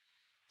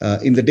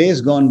one. In the days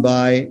gone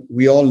by,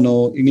 we all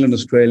know England,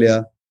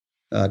 Australia,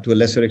 to a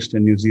lesser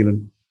extent New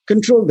Zealand,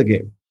 controlled the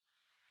game.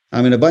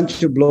 A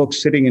bunch of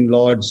blokes sitting in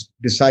Lords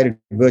decided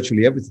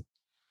virtually everything.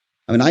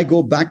 I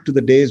go back to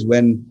the days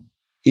when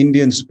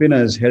Indian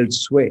spinners held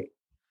sway.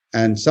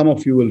 And some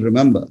of you will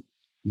remember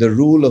the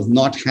rule of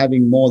not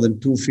having more than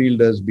two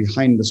fielders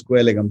behind the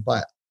square leg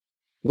umpire.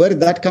 Where did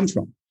that come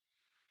from?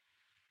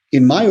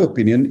 In my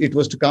opinion, it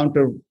was to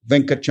counter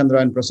Venkat, Chandra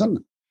and Prasanna.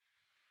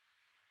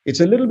 It's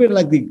a little bit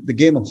like the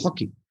game of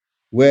hockey,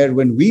 where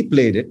when we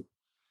played it,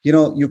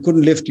 you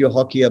couldn't lift your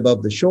hockey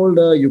above the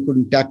shoulder, you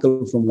couldn't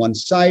tackle from one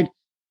side.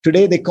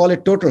 Today, they call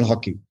it total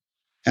hockey.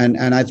 And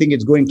I think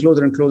it's going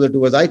closer and closer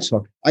towards ice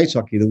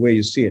hockey, the way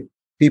you see it.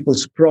 People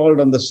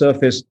sprawled on the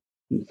surface,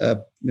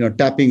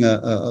 tapping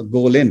a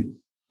goal in.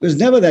 It was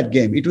never that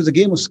game. It was a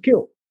game of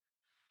skill.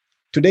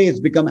 Today, it's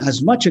become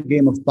as much a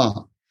game of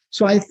power.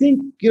 So I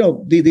think,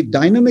 the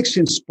dynamics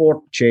in sport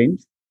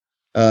changed.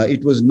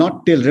 It was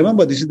not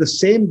remember, this is the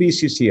same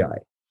BCCI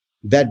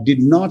that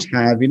did not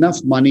have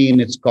enough money in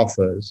its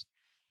coffers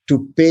to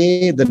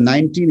pay the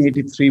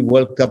 1983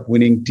 World Cup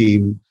winning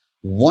team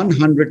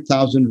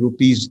 100,000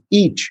 rupees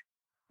each,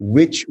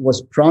 which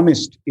was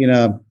promised in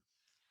a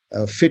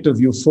fit of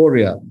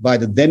euphoria by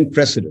the then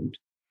president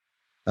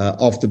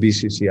of the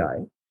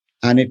BCCI.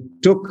 And it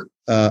took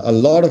a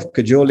lot of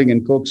cajoling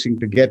and coaxing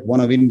to get one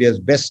of India's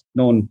best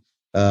known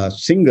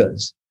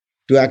singers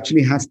to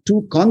actually have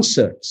two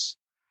concerts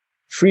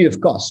free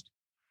of cost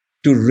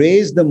to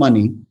raise the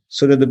money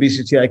so that the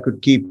BCCI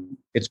could keep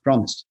its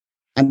promise.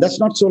 And that's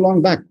not so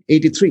long back,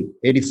 83,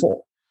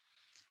 84.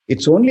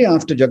 It's only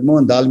after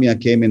Jagmohan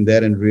Dalmia came in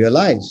there and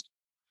realized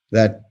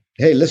that,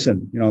 hey,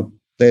 listen,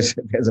 there's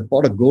a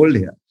pot of gold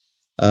here,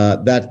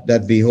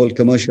 that the whole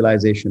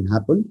commercialization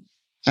happened.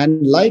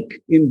 And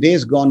like in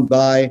days gone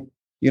by,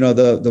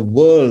 the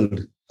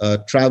world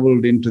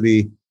traveled into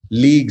the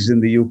leagues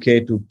in the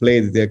UK to play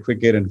their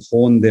cricket and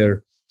hone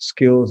their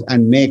skills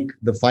and make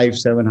the 500,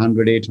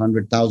 700,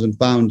 800,000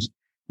 pounds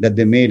that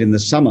they made in the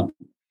summer.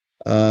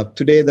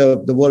 Today,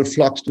 the world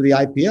flocks to the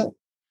IPL.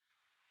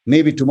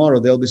 Maybe tomorrow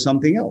there'll be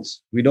something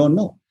else. We don't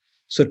know.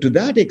 So to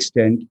that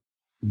extent,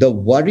 the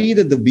worry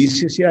that the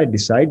BCCI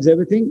decides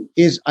everything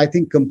is, I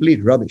think,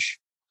 complete rubbish.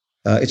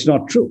 It's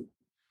not true.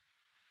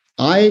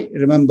 I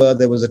remember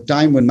there was a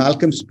time when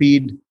Malcolm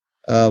Speed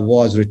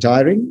was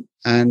retiring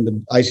and the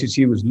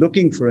ICC was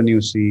looking for a new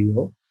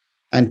CEO.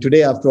 And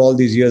today, after all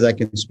these years, I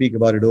can speak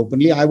about it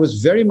openly. I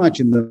was very much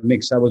in the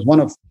mix. I was one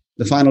of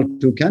the final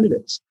two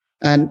candidates.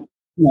 And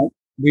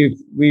we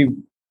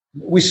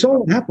saw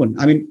what happened.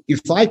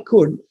 If I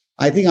could,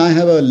 I think I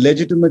have a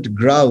legitimate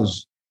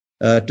grouse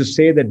to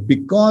say that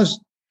because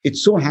it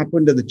so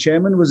happened that the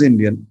chairman was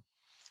Indian,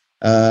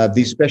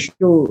 the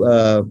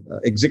special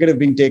executive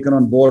being taken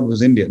on board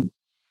was Indian.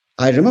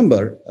 I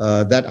remember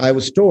that I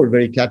was told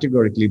very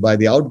categorically by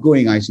the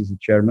outgoing ICC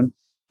chairman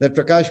that,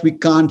 Prakash, we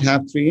can't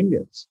have three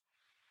Indians.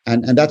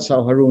 And that's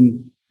how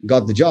Haroon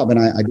got the job. And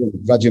I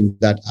don't grudge him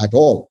that at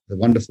all. A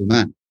wonderful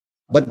man.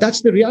 But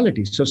that's the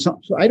reality. So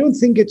I don't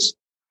think it's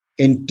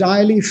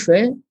entirely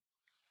fair.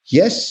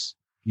 Yes,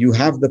 you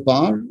have the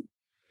power.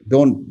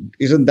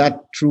 Isn't that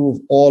true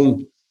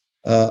of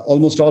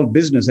almost all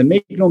business? And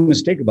make no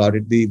mistake about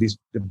it, the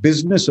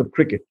business of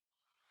cricket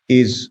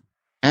is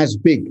as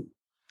big.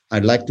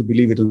 I'd like to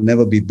believe it'll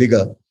never be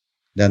bigger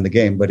than the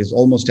game, but it's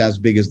almost as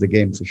big as the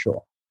game for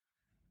sure.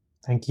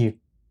 Thank you.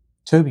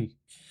 Toby?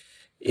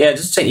 Yeah,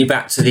 just take you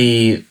back to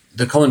the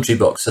commentary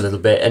box a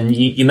little a and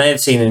you may have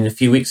seen a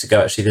few weeks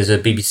ago, actually, there's a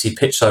BBC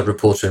pitchside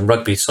reporter in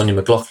rugby, Sonia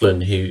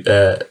McLaughlin, who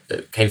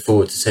came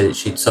forward to say that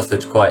she'd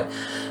suffered quite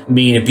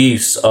mean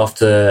abuse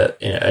after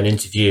an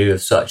interview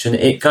of such. And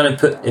it kind of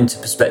put into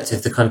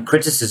perspective the kind of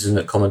criticism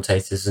that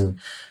commentators and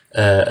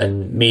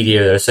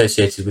media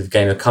associated with the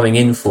game are coming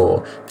in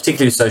for,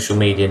 particularly social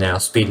media now,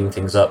 speeding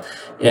things up.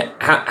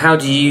 How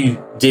do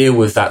you deal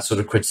with that sort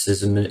of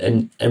criticism?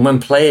 And when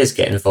players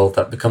get involved,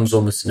 that becomes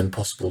almost an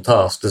impossible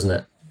task, doesn't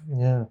it?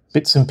 Yeah,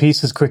 bits and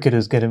pieces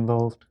cricketers get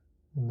involved.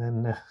 And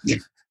then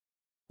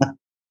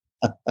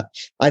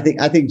I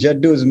think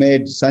Jaddu's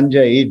made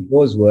Sanjay eat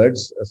those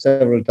words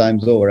several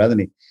times over, hasn't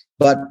he?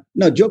 But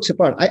no, jokes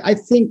apart, I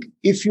think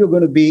if you're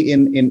going to be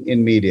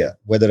in media,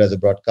 whether as a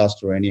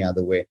broadcaster or any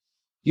other way,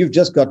 you've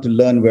just got to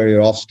learn where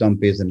your off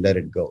stump is and let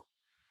it go.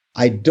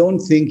 I don't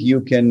think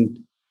you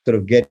can sort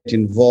of get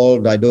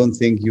involved. I don't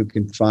think you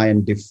can try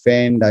and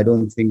defend. I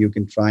don't think you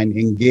can try and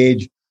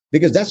engage,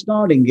 because that's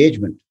not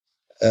engagement.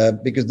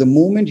 Because the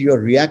moment you're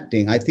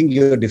reacting, I think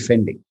you're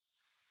defending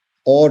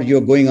or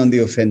you're going on the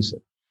offensive.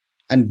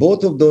 And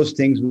both of those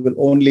things will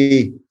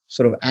only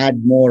sort of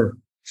add more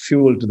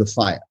fuel to the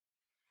fire.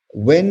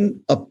 When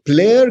a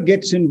player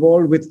gets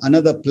involved with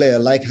another player,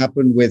 like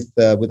happened with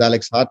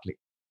Alex Hartley,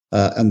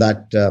 and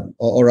that,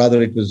 or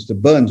rather it was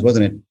Burns,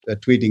 wasn't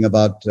it, tweeting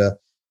about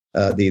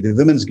the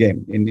women's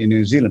game in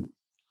New Zealand.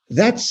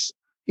 That's,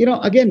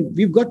 again,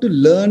 we've got to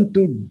learn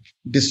to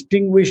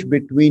distinguish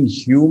between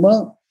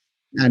humor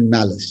and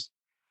malice.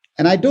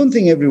 And I don't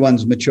think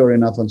everyone's mature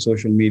enough on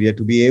social media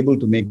to be able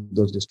to make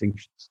those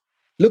distinctions.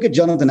 Look at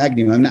Jonathan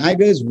Agnew. I mean,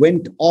 Igers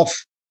went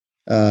off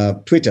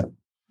Twitter.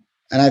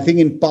 And I think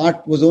in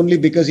part was only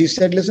because he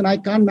said, listen, I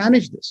can't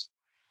manage this.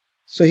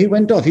 So he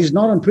went off. He's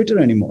not on Twitter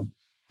anymore.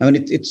 I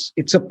mean,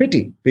 it's a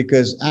pity,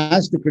 because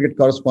as the cricket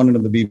correspondent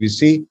of the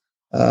BBC,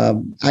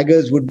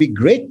 Igers would be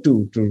great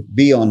to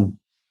be on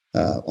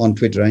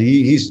Twitter. And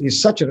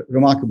he's such a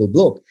remarkable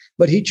bloke,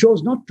 but he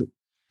chose not to.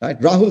 Right?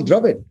 Rahul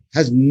Dravid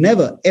has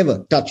never,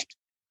 ever touched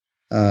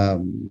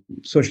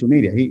social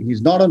media.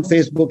 He's not on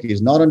Facebook.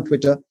 He's not on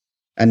Twitter.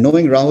 And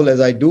knowing Rahul as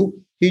I do,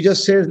 he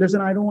just says, listen,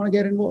 I don't want to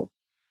get involved.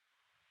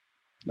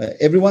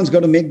 Everyone's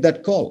got to make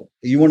that call.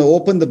 You want to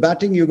open the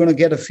batting, you're going to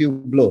get a few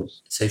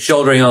blows. So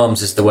shouldering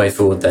arms is the way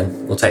forward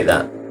then. We'll take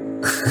that.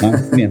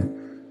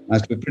 I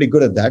have to be pretty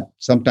good at that.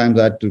 Sometimes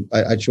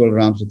I'd shoulder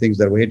arms to things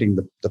that were hitting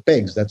the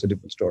pegs. That's a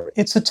different story.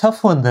 It's a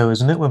tough one, though,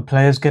 isn't it, when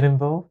players get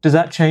involved? Does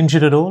that change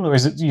it at all, or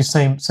is it your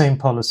same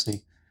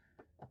policy?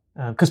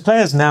 Because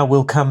players now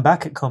will come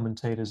back at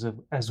commentators,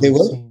 as we've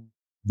seen.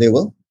 They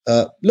will.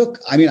 Look,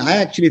 I mean, I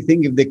actually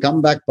think if they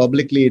come back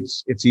publicly,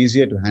 it's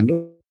easier to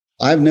handle.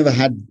 I've never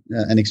had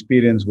an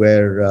experience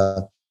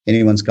where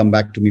anyone's come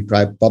back to me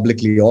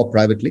publicly or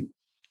privately.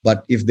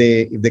 But if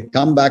they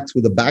come back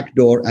through the back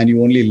door and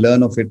you only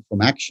learn of it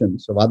from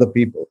actions of other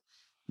people,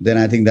 then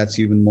I think that's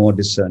even more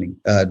discerning,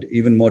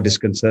 even more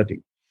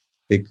disconcerting,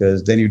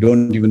 because then you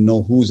don't even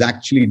know who's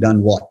actually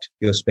done what.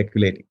 You're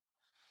speculating.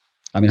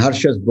 I mean,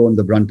 Harsha's borne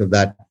the brunt of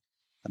that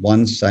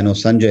once. I know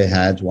Sanjay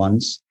had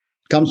once.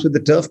 It comes with the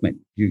turfman.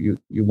 You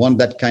want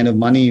that kind of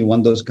money. You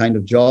want those kind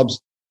of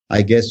jobs.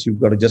 I guess you've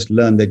got to just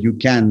learn that you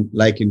can,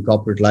 like in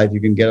corporate life,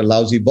 you can get a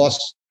lousy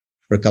boss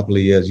for a couple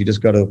of years. You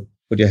just got to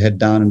put your head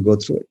down and go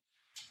through it.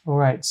 All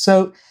right.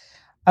 So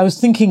I was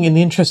thinking, in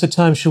the interest of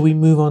time, shall we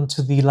move on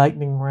to the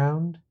lightning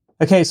round?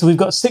 Okay, so we've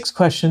got 6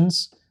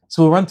 questions.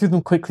 So we'll run through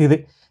them quickly.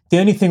 The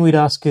only thing we'd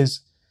ask is,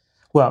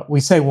 well, we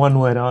say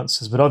one-word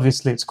answers, but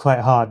obviously it's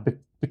quite hard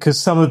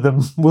because some of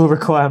them will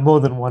require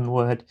more than one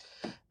word.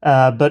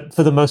 But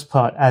for the most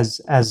part,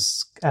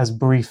 as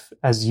brief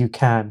as you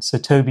can. So,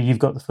 Toby, you've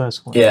got the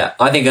first one. Yeah,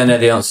 I think I know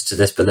the answer to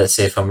this, but let's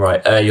see if I'm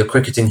right. Your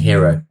cricketing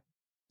hero.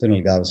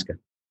 Sunil Gavaskar.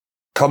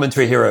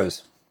 Commentary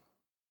heroes.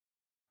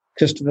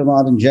 Christopher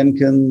Martin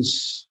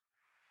Jenkins,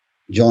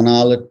 John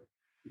Arlott,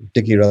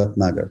 Dickie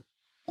Ratnagar,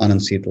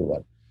 Anand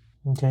Setalwad.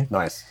 Okay.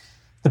 Nice.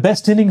 The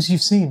best innings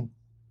you've seen?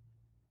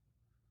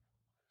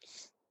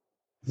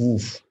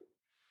 Oof.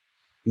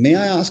 May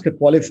I ask a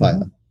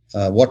qualifier?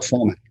 Mm-hmm. What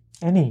format?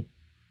 Any.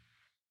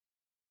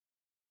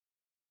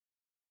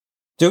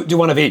 Do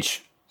one of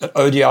each. An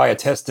ODI, a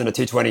test, and a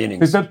T20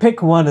 innings. So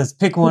pick one as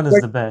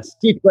the best.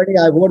 T20,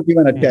 I won't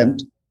even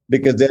attempt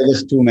because there are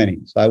just too many.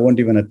 So I won't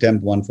even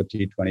attempt one for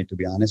T20, to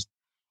be honest.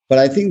 But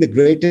I think the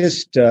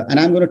greatest, and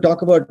I'm going to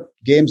talk about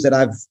games that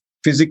I've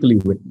physically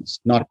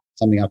witnessed, not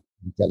something I've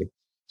been telling.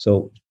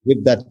 So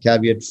with that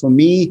caveat, for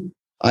me,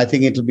 I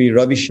think it'll be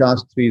Ravi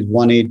Shastri's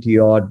 180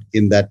 odd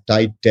in that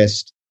tight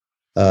test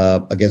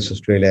against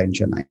Australia in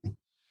Chennai.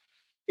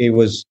 It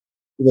was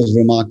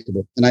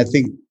remarkable. And I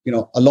think,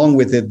 along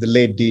with it, the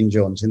late Dean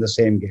Jones in the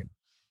same game.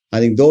 I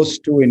think those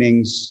two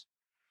innings,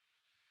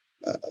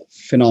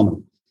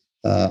 phenomenal.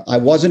 I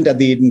wasn't at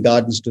the Eden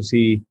Gardens to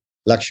see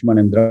Lakshman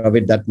and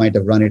Dravid. That might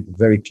have run it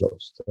very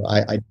close. So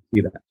I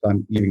see that. So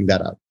I'm leaving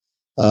that out.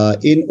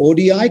 In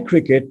ODI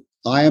cricket,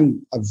 I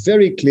am a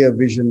very clear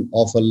vision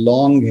of a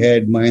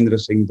long-haired Mahendra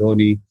Singh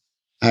Dhoni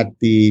at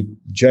the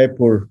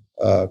Jaipur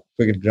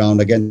cricket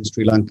ground against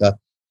Sri Lanka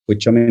with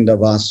Chaminda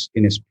Vas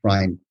in his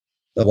prime,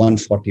 the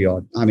 140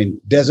 odd. I mean,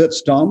 Desert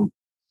Storm,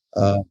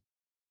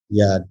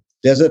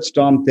 Desert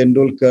Storm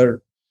Tendulkar,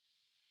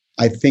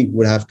 I think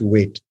would have to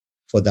wait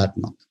for that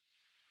knock.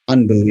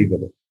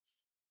 Unbelievable.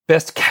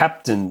 Best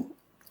captain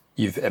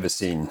you've ever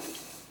seen?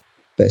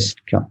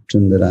 Best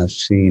captain that I've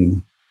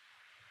seen.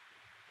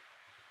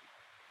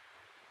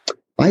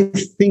 I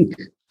think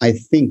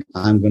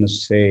I'm going to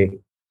say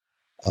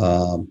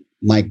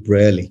Mike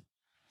Brearley.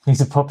 He's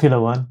a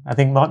popular one. I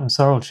think Martin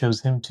Sorrell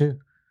chose him too.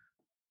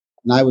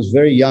 And I was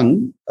very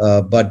young,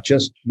 but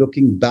just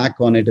looking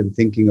back on it and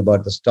thinking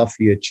about the stuff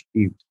he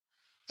achieved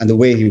and the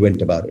way he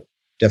went about it,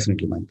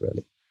 definitely Mike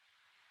Brearley.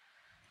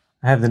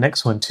 I have the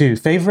next one too.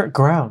 Favorite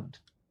ground?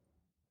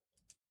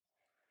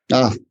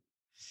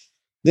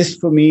 This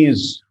for me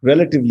is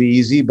relatively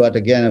easy, but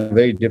again, a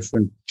very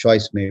different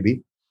choice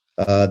maybe.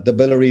 The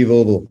Bellarive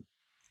Oval,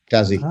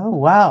 Tassie. Oh,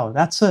 wow.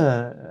 That's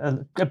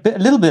a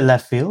little bit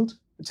left field.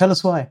 Tell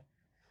us why.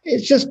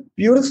 It's just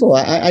beautiful.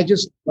 I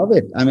just love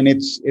it. I mean,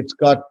 it's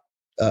got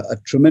a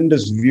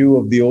tremendous view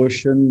of the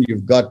ocean.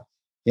 You've got,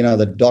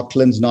 the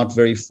Docklands not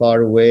very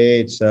far away.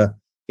 It's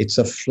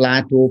a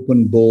flat,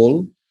 open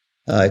bowl.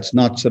 It's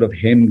not sort of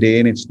hemmed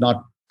in. It's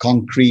not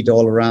concrete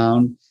all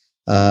around.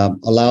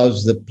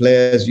 Allows the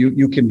players,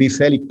 you can be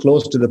fairly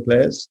close to the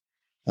players.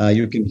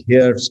 You can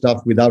hear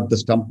stuff without the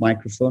stump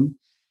microphone.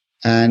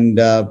 And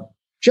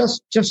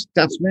just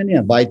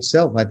Tasmania by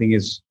itself, I think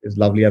is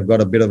lovely. I've got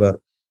a bit of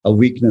a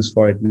weakness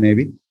for it,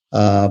 maybe.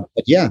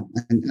 But yeah,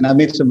 and I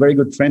made some very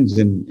good friends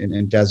in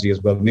Tassie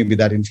as well. Maybe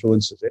that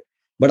influences it.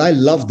 But I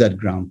love that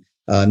ground.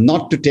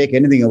 Not to take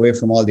anything away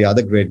from all the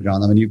other great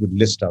grounds. I mean, you could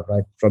list out,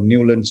 right? From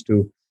Newlands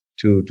to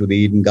the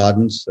Eden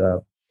Gardens.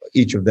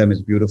 Each of them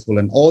is beautiful.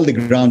 And all the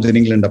grounds in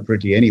England are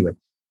pretty anyway.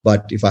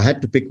 But if I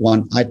had to pick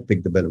one, I'd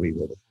pick the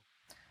Bellarive Oval.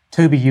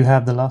 Toby, you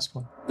have the last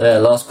one.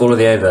 Last ball of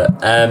the over.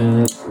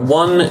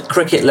 One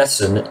cricket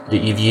lesson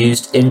that you've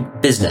used in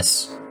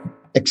business.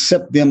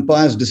 Accept the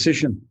umpire's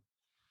decision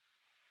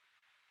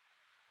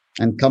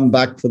and come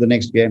back for the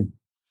next game.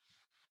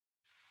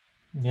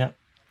 Yeah.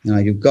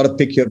 You've got to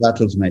pick your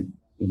battles, mate.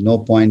 There's no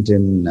point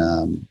in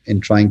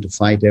trying to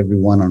fight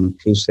everyone on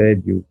a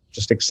crusade. You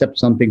just accept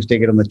some things,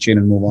 take it on the chin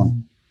and move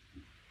on.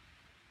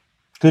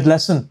 Good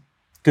lesson.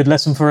 Good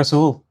lesson for us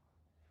all.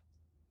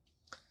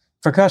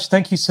 Prakash,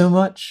 thank you so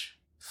much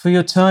for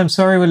your time.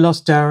 Sorry we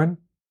lost Darren.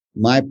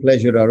 My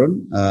pleasure,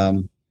 Arun.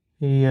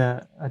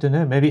 I don't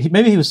know. Maybe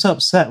he was so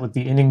upset with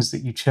the innings that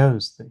you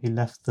chose that he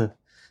left the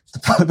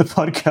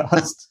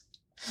podcast.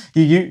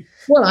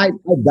 Well,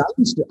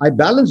 I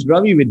balanced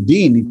Ravi with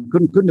Dean. He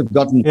couldn't have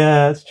gotten.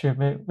 Yeah, that's true.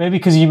 Maybe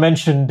because you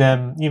mentioned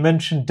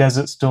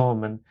Desert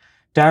Storm, and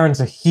Darren's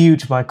a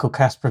huge Michael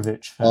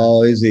Kasparovich fan.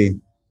 Oh, is he?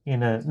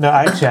 No,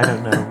 actually, I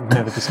don't know. We've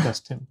never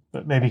discussed him,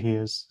 but maybe he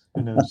is.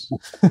 Who knows?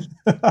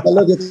 Well,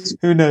 look,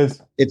 who knows?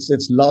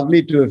 It's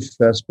lovely to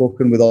have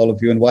spoken with all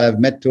of you. And while I've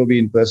met Toby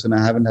in person,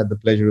 I haven't had the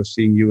pleasure of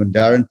seeing you and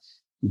Darren.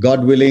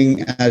 God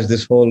willing, as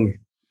this whole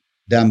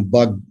damn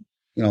bug,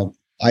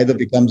 either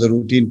becomes a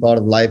routine part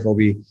of life or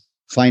we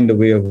find a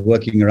way of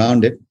working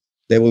around it,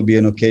 there will be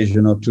an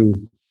occasion or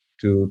two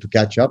to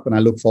catch up. And I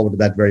look forward to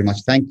that very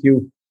much. Thank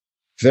you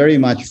very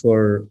much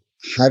for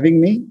having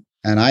me.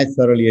 And I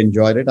thoroughly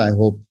enjoyed it. I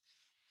hope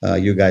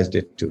you guys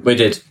did too. We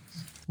did.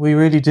 We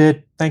really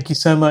did. Thank you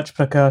so much,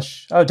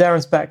 Prakash. Oh,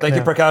 Darren's back. Thank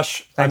you,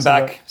 Prakash. Thanks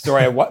I'm back.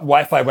 Sorry,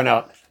 Wi-Fi went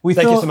out. Thank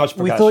you so much,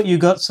 Prakash. We thought you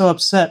got so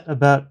upset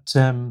about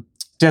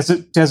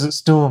Desert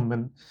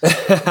Storm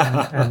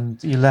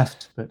and you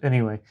left. But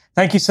anyway,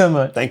 thank you so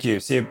much. Thank you.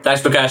 See you.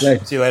 Thanks, Prakash.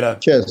 Right. See you later.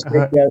 Cheers.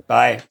 Take care.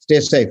 Bye. Stay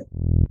safe.